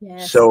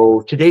 Yes. So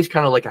today's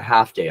kind of like a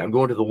half day. I'm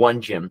going to the one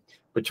gym,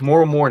 but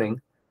tomorrow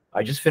morning,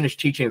 I just finished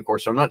teaching, of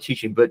course, so I'm not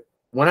teaching, but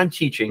when I'm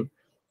teaching,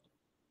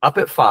 up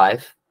at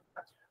 5,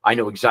 I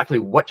know exactly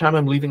what time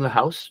I'm leaving the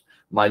house.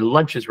 My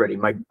lunch is ready.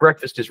 My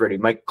breakfast is ready.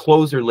 My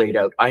clothes are laid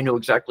out. I know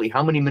exactly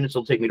how many minutes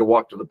it'll take me to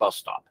walk to the bus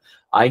stop.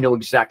 I know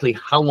exactly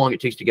how long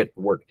it takes to get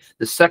to work.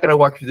 The second I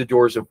walk through the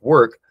doors of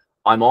work,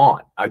 I'm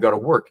on. I got to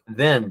work.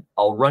 Then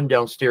I'll run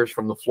downstairs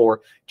from the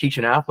floor, teach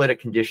an athletic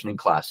conditioning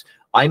class.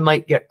 I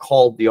might get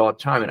called the odd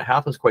time, and it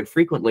happens quite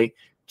frequently,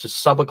 to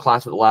sub a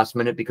class at the last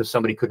minute because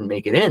somebody couldn't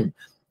make it in.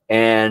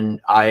 And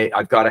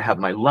I've got to have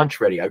my lunch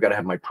ready. I've got to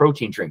have my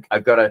protein drink.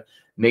 I've got to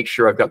make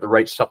sure I've got the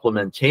right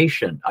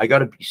supplementation. I got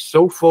to be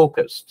so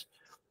focused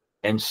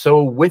and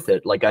so with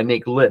it. Like I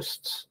make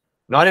lists,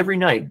 not every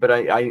night, but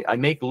I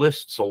make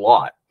lists a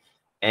lot,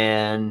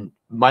 and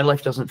my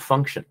life doesn't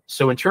function.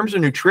 So in terms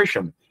of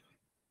nutrition,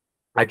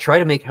 I try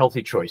to make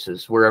healthy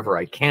choices wherever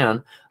I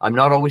can. I'm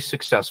not always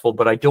successful,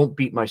 but I don't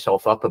beat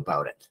myself up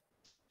about it.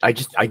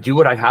 I do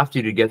what I have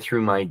to get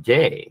through my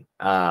day.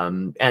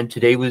 And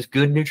today was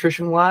good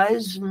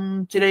nutrition-wise,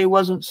 and today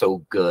wasn't so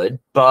good,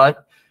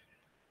 but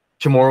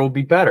tomorrow will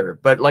be better.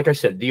 But like I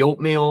said, the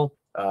oatmeal,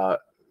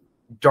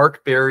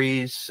 dark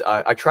berries,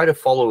 I try to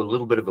follow a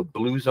little bit of a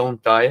blue zone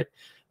diet.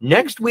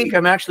 Next week,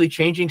 I'm actually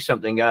changing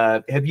something.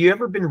 Have you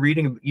ever been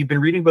reading, you've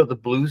been reading about the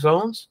blue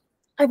zones?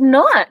 I've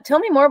not. Tell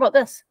me more about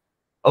this.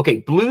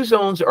 Okay, blue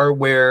zones are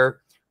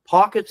where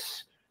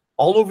pockets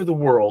all over the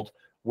world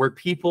where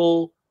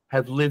people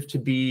have lived to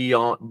be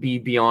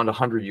beyond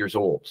 100 years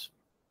old.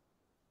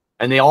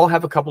 And they all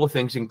have a couple of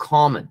things in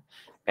common.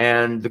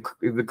 And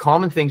the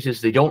common things is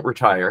they don't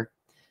retire,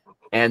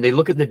 and they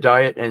look at the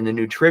diet and the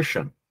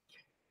nutrition.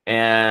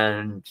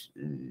 And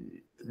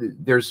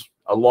there's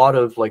a lot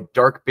of like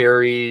dark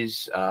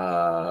berries,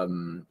 a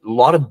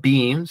lot of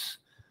beans,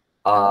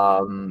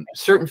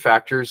 certain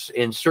factors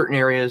in certain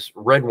areas,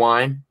 red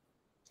wine.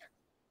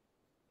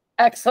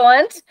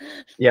 Excellent.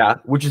 Yeah,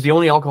 which is the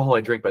only alcohol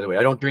I drink, by the way.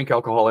 I don't drink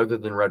alcohol other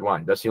than red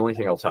wine. That's the only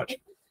thing I'll touch.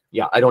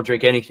 Yeah, I don't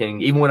drink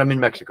anything. Even when I'm in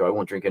Mexico, I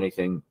won't drink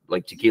anything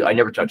like tequila. I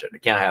never touch it. I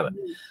can't have it.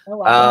 Oh,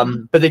 wow.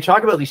 But they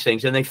talk about these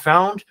things, and they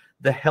found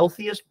the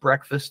healthiest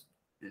breakfast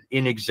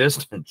in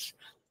existence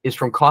is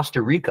from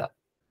Costa Rica,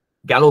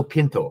 gallo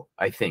pinto,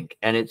 I think.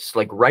 And it's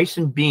like rice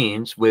and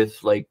beans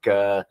with like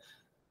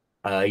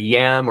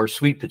yam or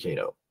sweet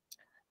potato.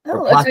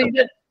 Oh,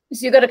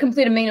 so you got a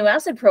complete amino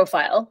acid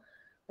profile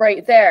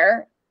right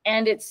there,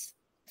 and it's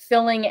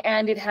filling,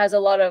 and it has a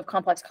lot of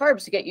complex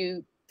carbs to get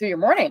you through your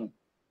morning.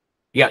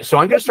 Yeah, so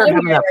I'm going to start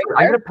having that.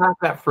 I'm going to pack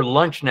that for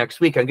lunch next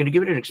week. I'm going to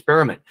give it an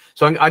experiment.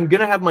 So I'm going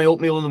to have my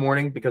oatmeal in the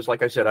morning because,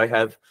 like I said, I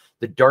have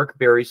the dark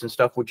berries and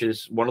stuff, which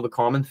is one of the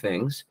common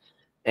things,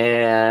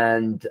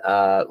 and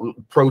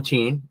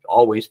protein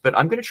always. But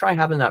I'm going to try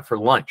having that for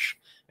lunch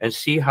and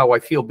see how I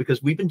feel,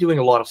 because we've been doing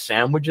a lot of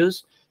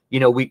sandwiches. You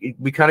know, we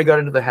kind of got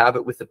into the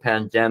habit with the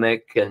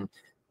pandemic, and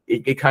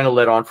it kind of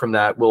led on from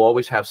that. We'll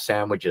always have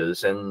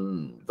sandwiches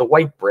and the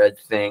white bread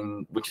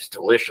thing, which is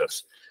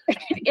delicious.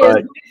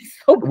 But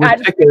so bad.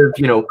 we're sick of,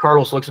 you know,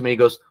 Carlos looks at me, he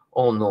goes,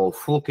 "Oh no,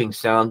 fucking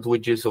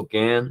sandwiches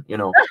again," you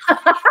know.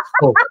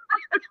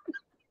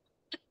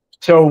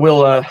 So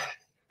we'll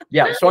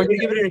yeah, so I'm gonna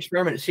give it an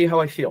experiment and see how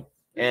I feel,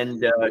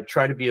 and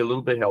try to be a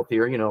little bit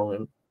healthier, you know,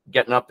 and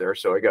getting up there.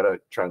 So I gotta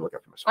try and look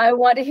after myself. I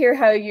want to hear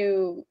how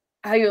you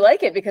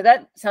like it, because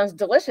that sounds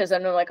delicious.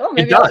 And I'm like, oh,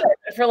 maybe I'll have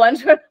it for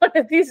lunch one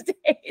of these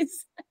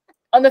days.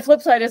 On the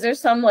flip side, is there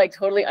some like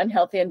totally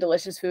unhealthy and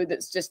delicious food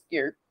that's just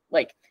your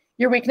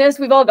weakness?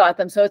 We've all got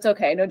them, so it's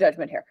okay. No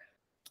judgment here.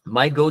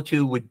 My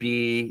go-to would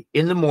be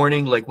in the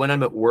morning, like when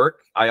I'm at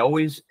work, I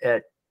always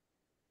at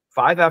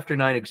 5 after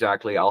 9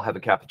 exactly, I'll have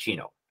a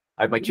cappuccino.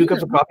 I have my 2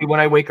 cups of coffee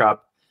when I wake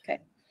up. Okay.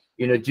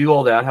 You know, do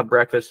all that, have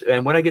breakfast.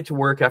 And when I get to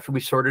work, after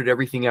we sorted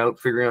everything out,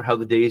 figuring out how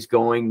the day is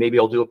going, maybe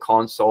I'll do a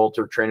consult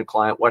or train a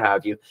client, what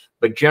have you.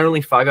 But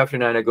generally 5 after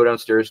 9, I go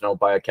downstairs and I'll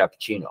buy a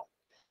cappuccino.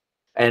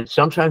 And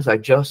sometimes I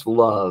just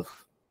love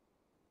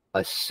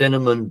a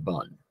cinnamon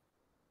bun.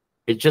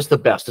 It's just the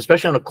best,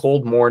 especially on a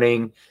cold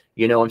morning.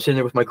 You know, I'm sitting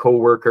there with my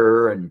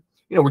coworker and,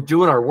 you know, we're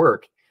doing our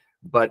work,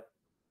 but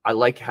I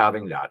like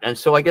having that. And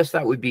so I guess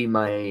that would be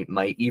my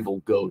evil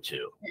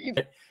go-to.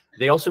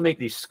 They also make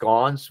these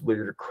scones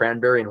with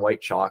cranberry and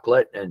white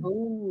chocolate. And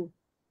ooh.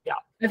 Yeah,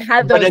 I've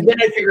had those. But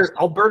then I figure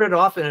I'll burn it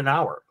off in an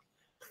hour.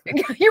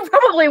 You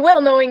probably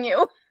will, knowing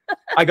you.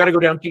 I got to go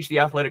down and teach the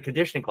athletic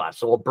conditioning class,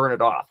 so I'll burn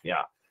it off.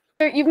 Yeah.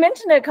 You've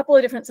mentioned a couple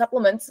of different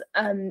supplements.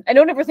 I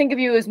don't ever think of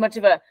you as much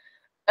of a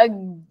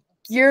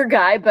gear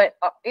guy, but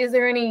is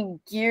there any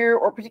gear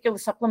or particular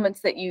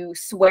supplements that you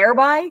swear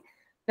by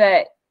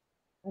that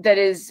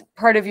is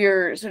part of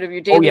your sort of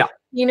your daily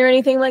routine or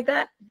anything like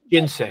that?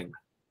 Ginseng.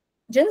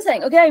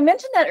 Ginseng. Okay, I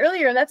mentioned that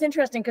earlier, and that's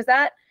interesting because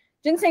that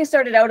ginseng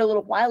started out a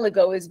little while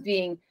ago as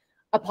being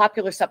a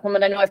popular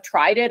supplement. I know I've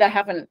tried it. I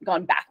haven't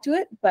gone back to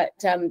it, but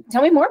tell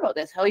me more about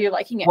this. How you're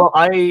liking it? Well,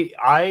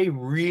 I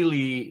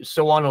really,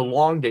 so on a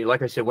long day,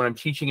 like I said, when I'm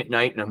teaching at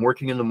night and I'm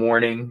working in the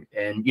morning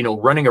and, you know,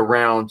 running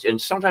around,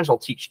 and sometimes I'll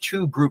teach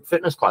 2 group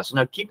fitness classes.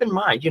 Now, keep in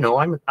mind, you know,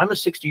 I'm a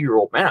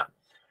 60-year-old man.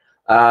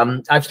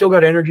 I've still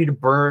got energy to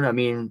burn. I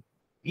mean,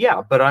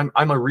 yeah, but I'm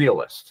a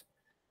realist.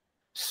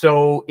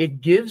 So it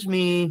gives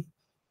me,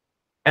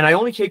 and I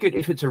only take it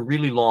if it's a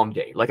really long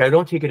day. Like I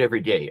don't take it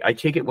every day. I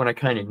take it when I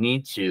kind of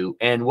need to.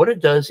 And what it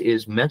does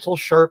is mental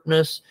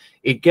sharpness.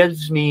 It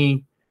gives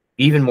me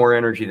even more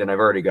energy than I've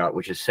already got,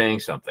 which is saying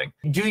something.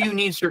 Do you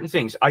need certain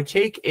things? I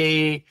take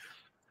an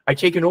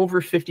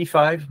over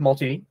 55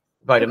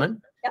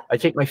 multivitamin. Yeah. I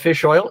take my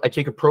fish oil. I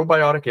take a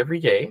probiotic every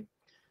day.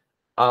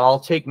 I'll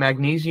take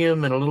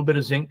magnesium and a little bit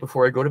of zinc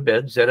before I go to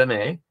bed,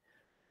 ZMA.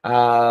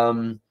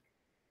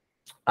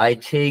 I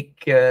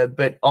take,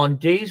 but on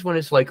days when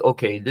it's like,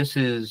 okay, this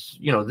is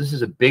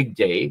a big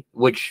day,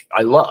 which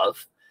I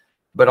love,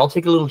 but I'll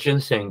take a little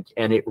ginseng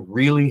and it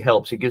really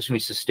helps. It gives me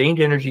sustained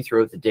energy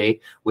throughout the day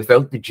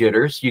without the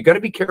jitters. You got to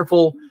be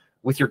careful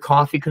with your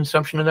coffee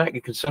consumption of that.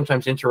 You can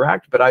sometimes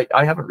interact, but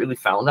I haven't really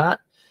found that.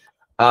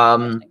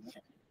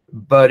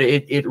 But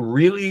it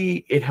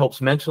really helps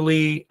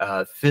mentally,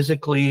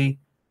 physically.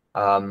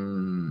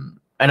 And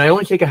I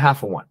only take a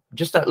half of one,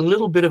 just that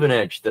little bit of an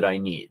edge that I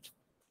need.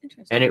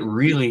 And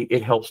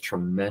it helps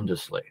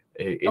tremendously.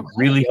 It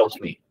really helps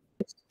me.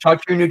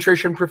 Talk to your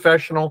nutrition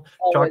professional,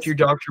 talk to your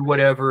doctor,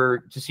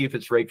 whatever, to see if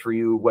it's right for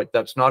you.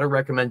 That's not a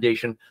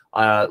recommendation.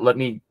 I'm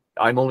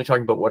only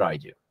talking about what I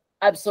do.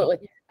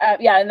 Absolutely.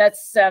 Yeah. And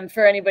that's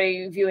for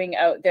anybody viewing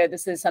out there,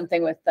 this is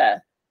something with, sorry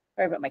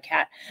about my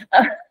cat,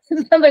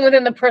 something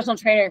within the personal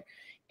trainer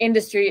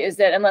industry is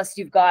that unless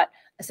you've got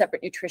a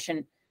separate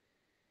nutrition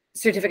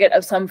certificate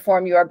of some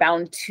form, you are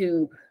bound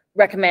to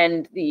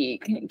recommend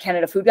the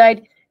Canada Food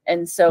Guide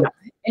And so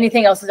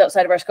anything else is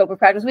outside of our scope of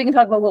practice. We can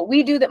talk about what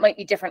we do that might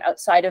be different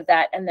outside of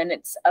that. And then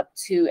it's up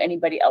to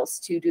anybody else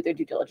to do their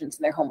due diligence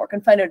and their homework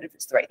and find out if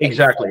it's the right thing.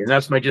 Exactly. And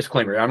that's my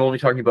disclaimer. I'm only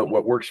talking about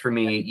what works for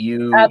me.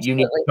 You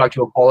need to talk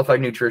to a qualified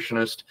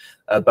nutritionist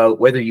about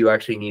whether you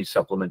actually need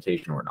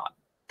supplementation or not.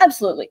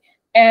 Absolutely.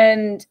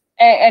 And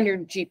your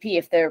GP,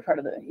 if they're part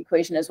of the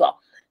equation as well.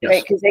 Yes.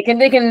 Right, because they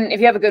can if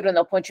you have a good one,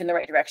 they'll point you in the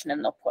right direction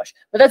and they'll push.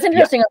 But that's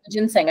interesting on the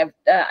ginseng.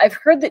 I've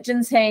heard that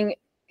ginseng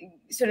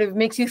sort of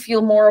makes you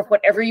feel more of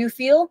whatever you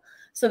feel,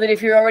 so that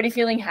if you're already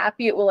feeling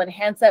happy, it will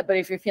enhance that. But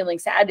if you're feeling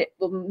sad, it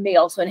may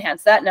also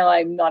enhance that. Now,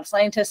 I'm not a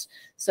scientist,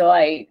 so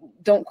I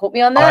don't quote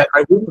me on that.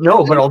 I wouldn't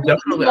know, but I'm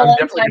definitely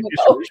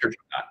do some research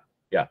on that.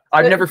 Yeah,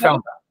 I've never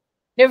found that.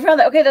 Never found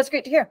that. Okay, that's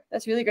great to hear.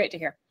 That's really great to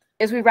hear.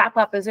 As we wrap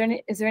up, is there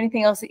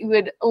anything else that you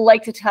would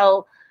like to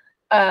tell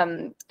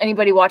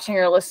anybody watching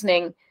or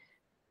listening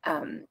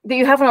that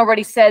you haven't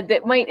already said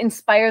that might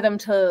inspire them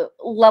to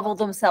level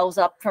themselves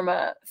up from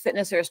a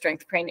fitness or a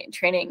strength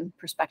training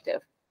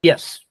perspective?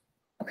 Yes.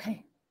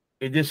 Okay.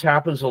 This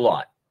happens a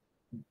lot.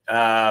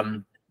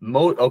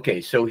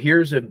 Okay, so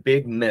here's a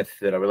big myth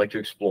that I would like to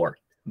explore.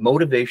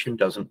 Motivation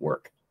doesn't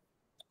work.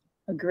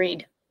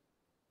 Agreed.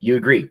 You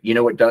agree. You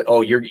know what does?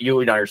 Oh,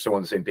 you and I are so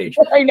on the same page.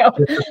 I know.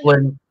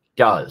 Discipline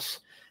does.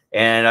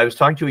 And I was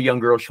talking to a young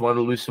girl. She wanted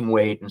to lose some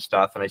weight and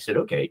stuff. And I said,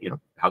 okay,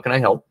 how can I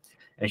help?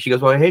 And she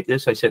goes, well, I hate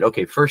this. I said,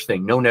 okay, first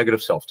thing, no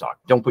negative self-talk.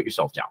 Don't put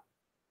yourself down.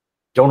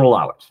 Don't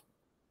allow it.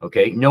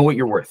 Okay. Know what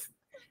you're worth.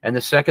 And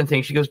the second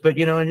thing, she goes, but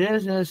it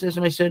is.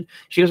 And I said,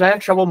 she goes, I have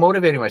trouble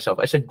motivating myself.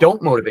 I said,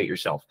 don't motivate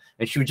yourself.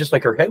 And she was just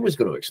like, her head was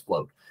going to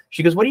explode.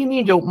 She goes, what do you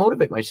mean don't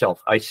motivate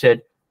myself? I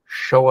said,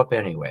 show up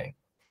anyway.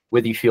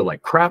 Whether you feel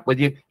like crap,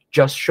 whether you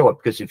just show up.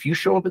 Because if you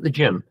show up at the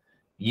gym,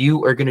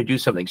 you are going to do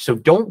something. So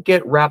don't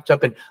get wrapped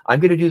up in, I'm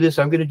going to do this,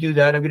 I'm going to do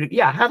that.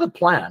 Have a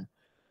plan.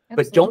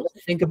 Absolutely. But don't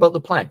think about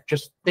the plan.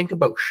 Just think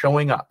about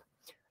showing up.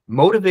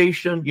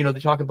 Motivation, they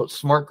talk about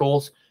SMART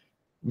goals.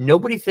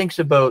 Nobody thinks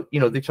about,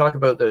 they talk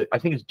about I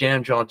think it's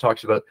Dan John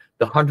talks about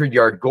the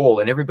 100-yard goal,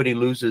 and everybody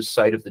loses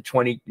sight of the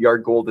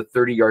 20-yard goal, the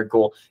 30-yard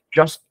goal.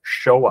 Just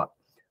show up.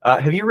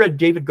 Have you read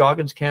David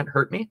Goggins' Can't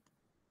Hurt Me?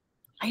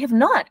 I have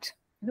not.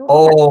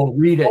 Oh,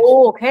 read it.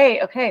 Oh, okay.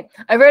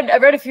 I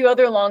read a few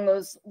other along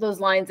those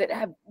lines that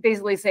have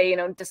basically say,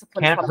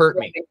 discipline can't hurt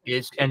me.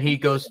 And he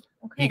goes,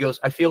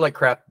 I feel like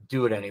crap,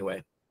 do it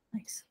anyway.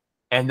 Nice.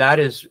 And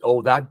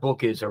that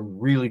book is a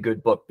really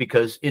good book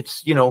because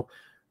it's,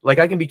 like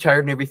I can be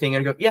tired and everything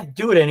and I go, yeah,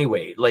 do it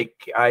anyway.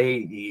 Like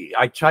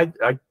I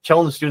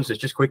telling the students this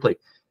just quickly.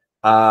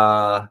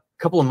 A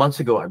couple of months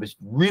ago, I was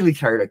really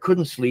tired. I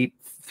couldn't sleep,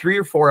 3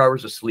 or 4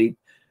 hours of sleep.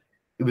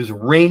 It was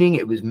raining.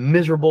 It was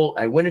miserable.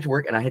 I went into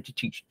work and I had to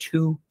teach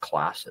 2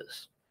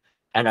 classes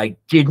and I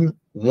didn't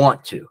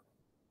want to.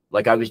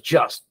 Like I was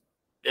just,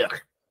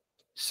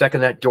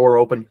 second that door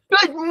open.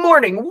 Good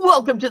morning.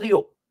 Welcome to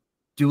the,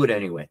 do it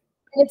anyway.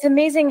 It's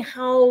amazing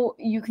how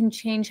you can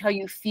change how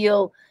you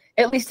feel,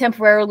 at least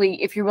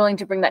temporarily, if you're willing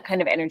to bring that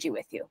kind of energy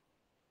with you.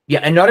 Yeah.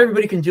 And not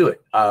everybody can do it.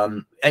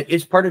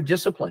 It's part of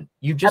discipline.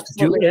 You just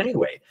do it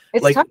anyway.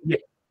 It's like, tough.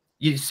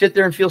 You sit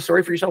there and feel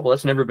sorry for yourself. Well,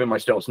 that's never been my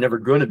style. It's never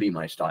going to be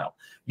my style.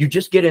 You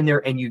just get in there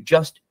and you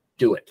just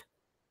do it.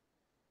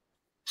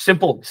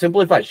 Simple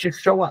advice. Just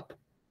show up.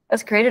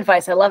 That's great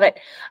advice. I love it.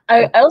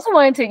 I also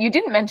wanted to, you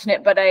didn't mention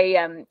it, but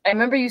I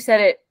remember you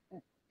said it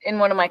in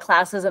one of my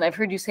classes and I've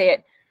heard you say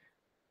it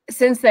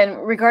since then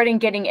regarding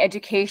getting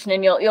education,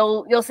 and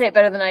you'll say it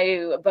better than I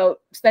do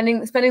about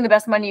spending the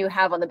best money you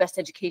have on the best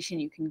education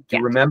you can get.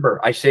 You remember,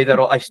 I say that.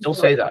 I still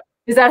say that.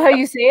 Is that how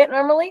you say it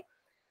normally?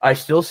 I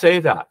still say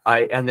that.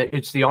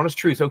 It's the honest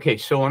truth. Okay,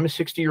 so I'm a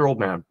 60-year-old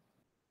man.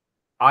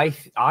 I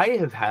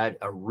have had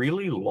a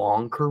really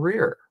long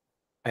career,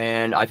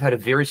 and I've had a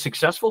very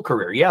successful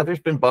career. Yeah,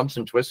 there's been bumps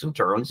and twists and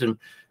turns, and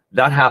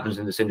that happens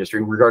in this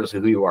industry, regardless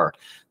of who you are.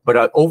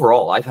 But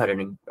overall, I've had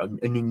an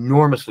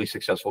enormously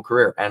successful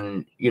career.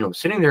 And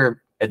sitting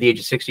there at the age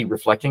of 60,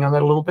 reflecting on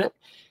that a little bit,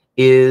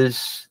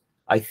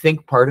 I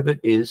think part of it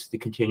is the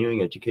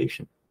continuing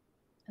education.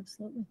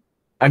 Absolutely.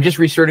 I'm just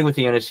restarting with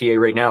the NSCA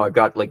right now. I've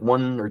got like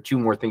 1 or 2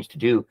 more things to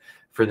do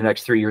for the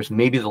next 3 years.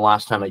 Maybe the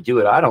last time I do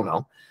it, I don't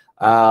know.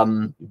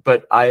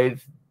 But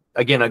I've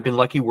been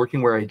lucky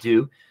working where I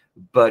do,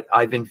 but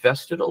I've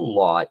invested a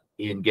lot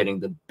in getting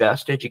the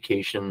best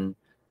education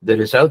that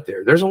is out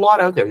there. There's a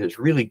lot out there that's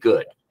really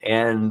good.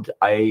 And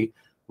I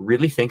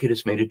really think it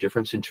has made a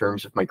difference in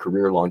terms of my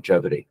career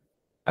longevity.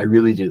 I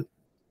really do.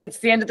 It's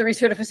the end of the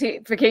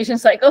recertification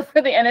cycle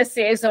for the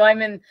NSCA, so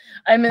I'm in.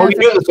 Oh, you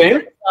do the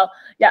same? Well,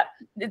 yeah,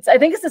 I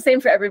think it's the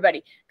same for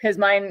everybody because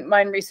mine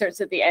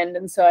restarts at the end,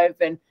 and so I've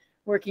been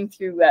working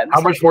through.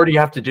 How much more do you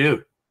have to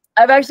do?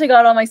 I've actually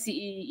got all my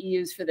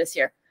CEUs for this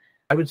year.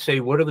 I would say,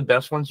 what are the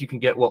best ones you can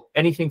get? Well,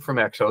 anything from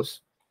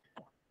EXOS.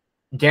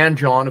 Dan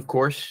John, of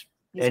course.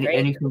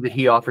 Anything that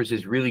he offers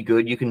is really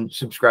good. You can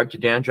subscribe to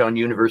Dan John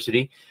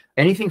University.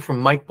 Anything from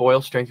Mike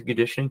Boyle, Strength and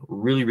Conditioning,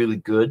 really, really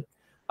good.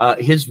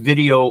 His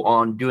video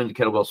on doing the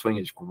kettlebell swing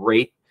is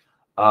great.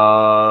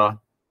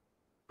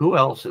 Who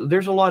else?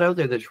 There's a lot out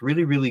there that's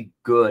really, really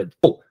good.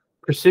 Oh,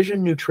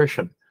 precision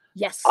nutrition.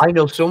 Yes. I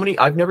know so many,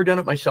 I've never done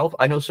it myself.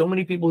 I know so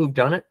many people who've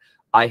done it.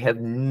 I have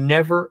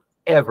never,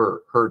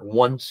 ever heard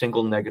one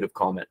single negative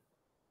comment.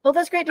 Well,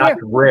 that's great to That's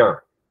hear.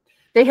 rare.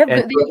 They have,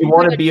 and if you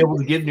want to be able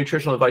to give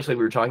nutritional advice like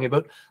we were talking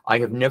about, I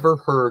have never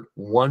heard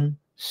one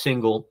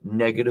single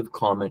negative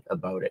comment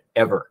about it,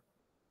 ever.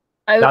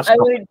 I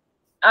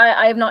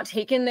have not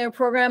taken their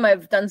program.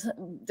 I've done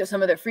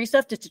some of their free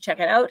stuff just to check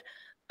it out.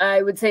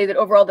 I would say that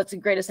overall, that's a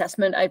great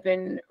assessment. I've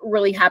been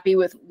really happy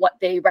with what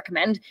they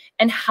recommend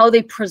and how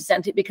they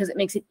present it, because it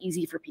makes it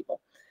easy for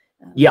people.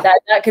 Yeah.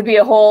 That could be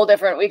a whole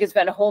different, we could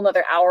spend a whole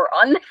nother hour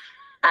on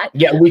that.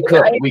 Yeah, we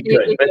could,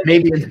 but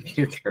maybe in the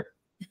future.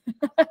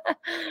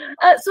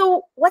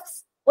 So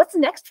what's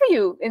next for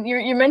you? And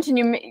you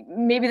mentioned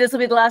maybe this will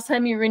be the last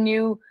time you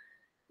renew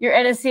your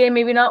NSCA,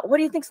 maybe not. What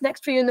do you think's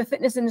next for you in the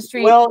fitness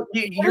industry? Well,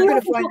 you're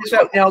going to find this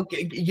out now.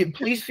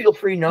 Please feel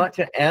free not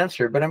to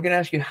answer, but I'm going to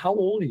ask you, how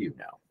old are you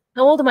now?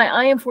 How old am I?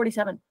 I am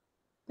 47.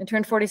 I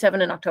turned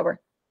 47 in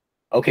October.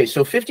 Okay,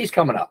 so 50's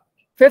coming up.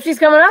 50's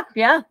coming up,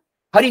 yeah.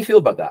 How do you feel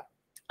about that?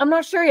 I'm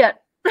not sure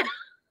yet.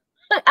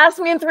 Ask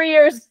me in 3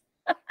 years.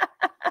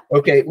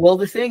 Okay, well,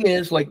 the thing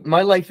is, like,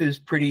 my life is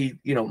pretty,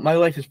 my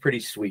life is pretty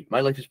sweet. My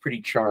life is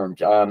pretty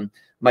charmed.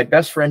 My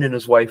best friend and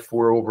his wife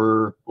were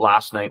over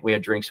last night. We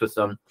had drinks with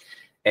them,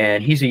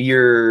 and he's a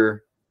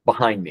year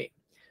behind me.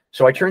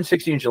 So I turned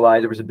 60 in July.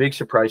 There was a big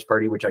surprise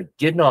party, which I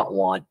did not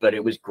want, but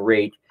it was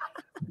great.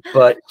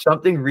 But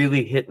something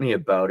really hit me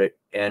about it,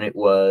 and it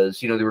was,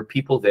 there were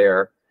people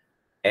there,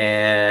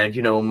 and,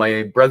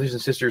 my brothers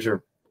and sisters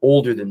are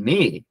older than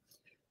me,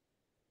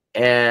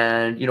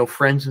 and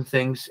friends and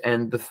things,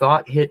 and the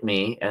thought hit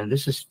me, and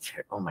this is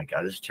oh my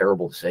god, this is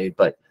terrible to say,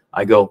 but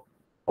I go,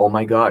 oh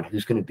my god,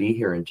 who's going to be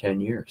here in 10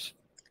 years?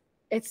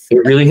 It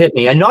really hit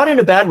me, and not in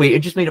a bad way. It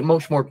just made it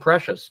much more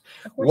precious.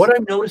 What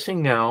I'm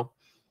noticing now,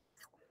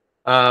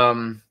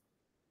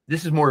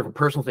 this is more of a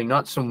personal thing,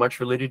 not so much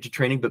related to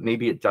training, but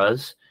maybe it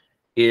does,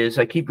 is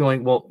I keep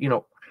going, well,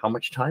 how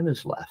much time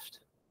is left?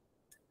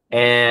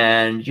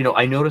 And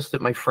I noticed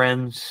that my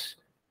friends,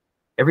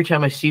 every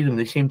time I see them,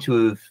 they seem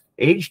to have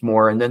aged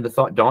more, and then the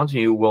thought dawns on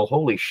you, well,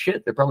 holy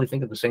shit, they're probably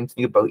thinking the same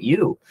thing about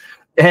you.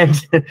 And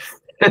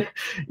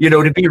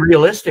to be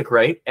realistic,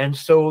 right? And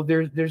so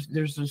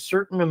there's a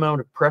certain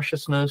amount of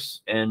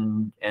preciousness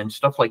and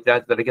stuff like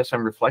that I guess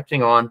I'm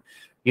reflecting on,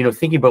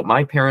 thinking about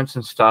my parents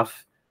and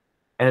stuff,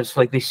 and it's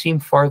like they seem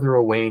farther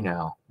away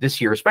now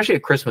this year, especially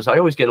at Christmas. I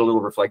always get a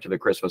little reflective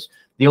at Christmas.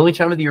 The only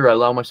time of the year I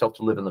allow myself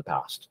to live in the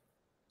past.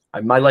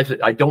 My life,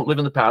 I don't live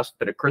in the past,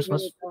 but at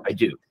Christmas I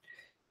do.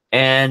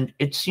 And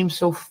it seems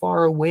so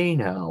far away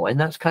now, and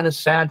that's kind of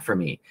sad for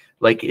me.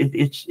 Like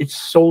it's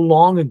so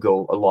long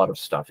ago. A lot of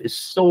stuff is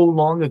so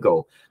long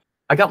ago.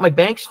 I got my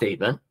bank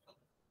statement,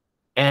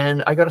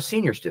 and I got a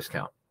senior's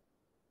discount.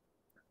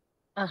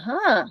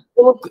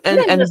 Well, and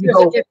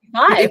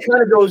it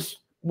kind of goes,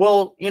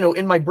 well,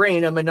 in my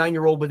brain, I'm a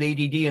 9-year-old with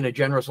ADD and a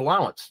generous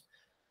allowance.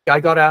 I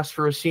got asked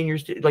for a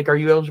senior's, like, are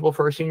you eligible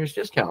for a senior's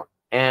discount?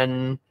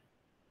 And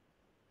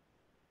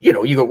you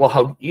go, well,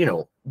 how,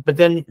 but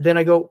then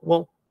I go,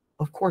 well,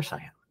 of course I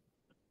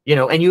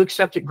am, and you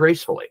accept it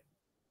gracefully.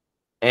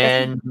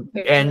 And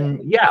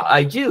yeah,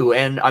 I do.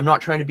 And I'm not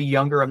trying to be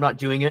younger. I'm not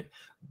doing it.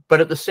 But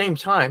at the same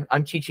time,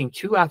 I'm teaching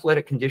 2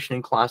 athletic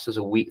conditioning classes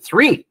a week,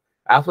 3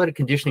 athletic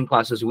conditioning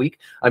classes a week.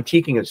 I'm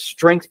teaching a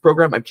strength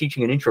program. I'm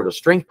teaching an intro to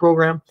strength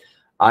program.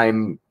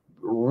 I'm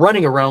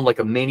running around like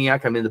a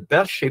maniac. I'm in the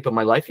best shape of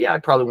my life. Yeah, I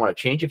probably want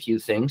to change a few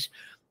things,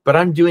 but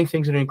I'm doing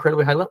things at an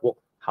incredibly high level. Well,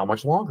 how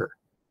much longer?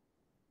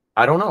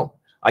 I don't know.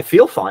 I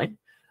feel fine.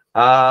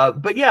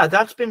 But yeah,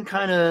 that's been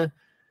kind of,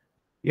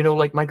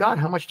 like, my God,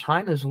 how much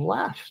time is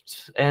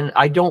left? And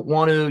I don't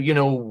want to,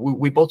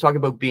 we both talk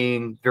about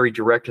being very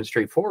direct and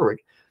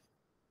straightforward.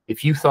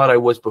 If you thought I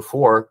was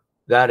before,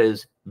 that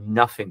is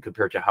nothing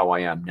compared to how I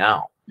am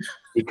now,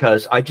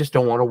 because I just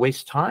don't want to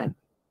waste time.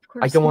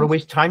 I don't want to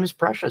waste time. Is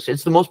precious.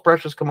 It's the most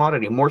precious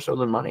commodity, more so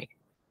than money.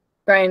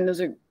 Brian, those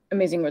are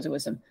amazing words of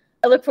wisdom.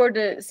 I look forward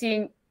to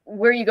seeing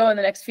where you go in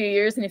the next few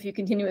years, and if you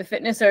continue with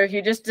fitness, or if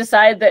you just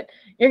decide that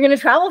you're going to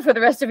travel for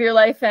the rest of your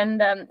life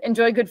and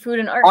enjoy good food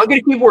and art. I'm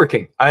going to keep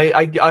working.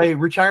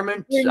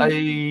 Retirement. I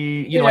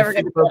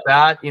think about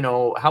that.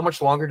 How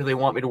much longer do they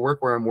want me to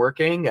work where I'm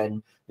working?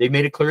 And they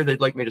made it clear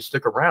they'd like me to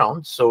stick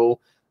around. So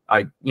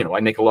I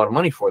make a lot of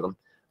money for them.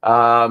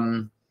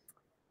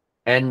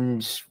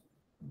 And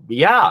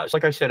yeah, it's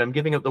like I said, I'm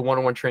giving up the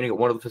one-on-one training at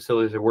one of the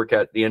facilities I work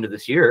at the end of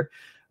this year.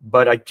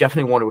 But I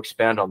definitely want to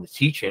expand on the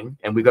teaching,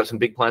 and we've got some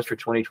big plans for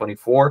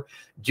 2024,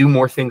 do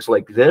more things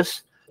like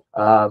this.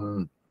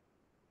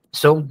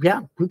 So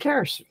yeah, who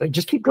cares?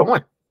 Just keep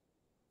going.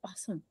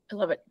 Awesome. I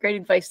love it. Great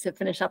advice to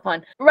finish up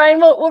on. Ryan,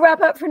 we'll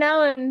wrap up for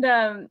now.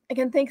 And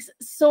again, thanks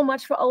so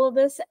much for all of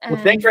this. And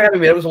well, thanks for having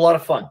me. It was a lot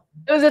of fun.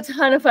 It was a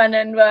ton of fun,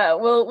 and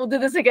we'll do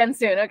this again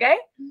soon, okay?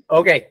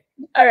 Okay.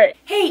 All right.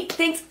 Hey,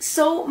 thanks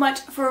so much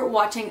for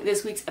watching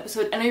this week's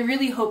episode, and I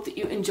really hope that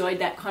you enjoyed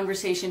that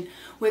conversation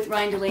with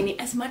Ryan Delaney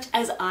as much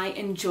as I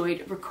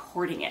enjoyed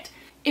recording it.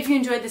 If you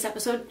enjoyed this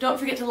episode, don't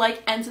forget to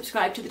like and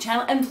subscribe to the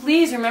channel, and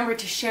please remember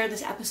to share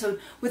this episode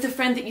with a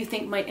friend that you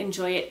think might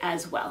enjoy it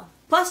as well.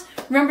 Plus,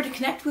 remember to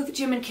connect with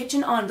Gym and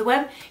Kitchen on the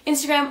web,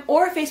 Instagram,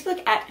 or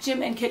Facebook at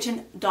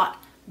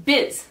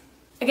gymandkitchen.biz.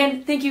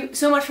 Again, thank you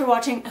so much for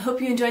watching. I hope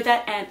you enjoyed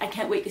that, and I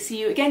can't wait to see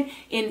you again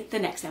in the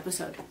next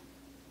episode.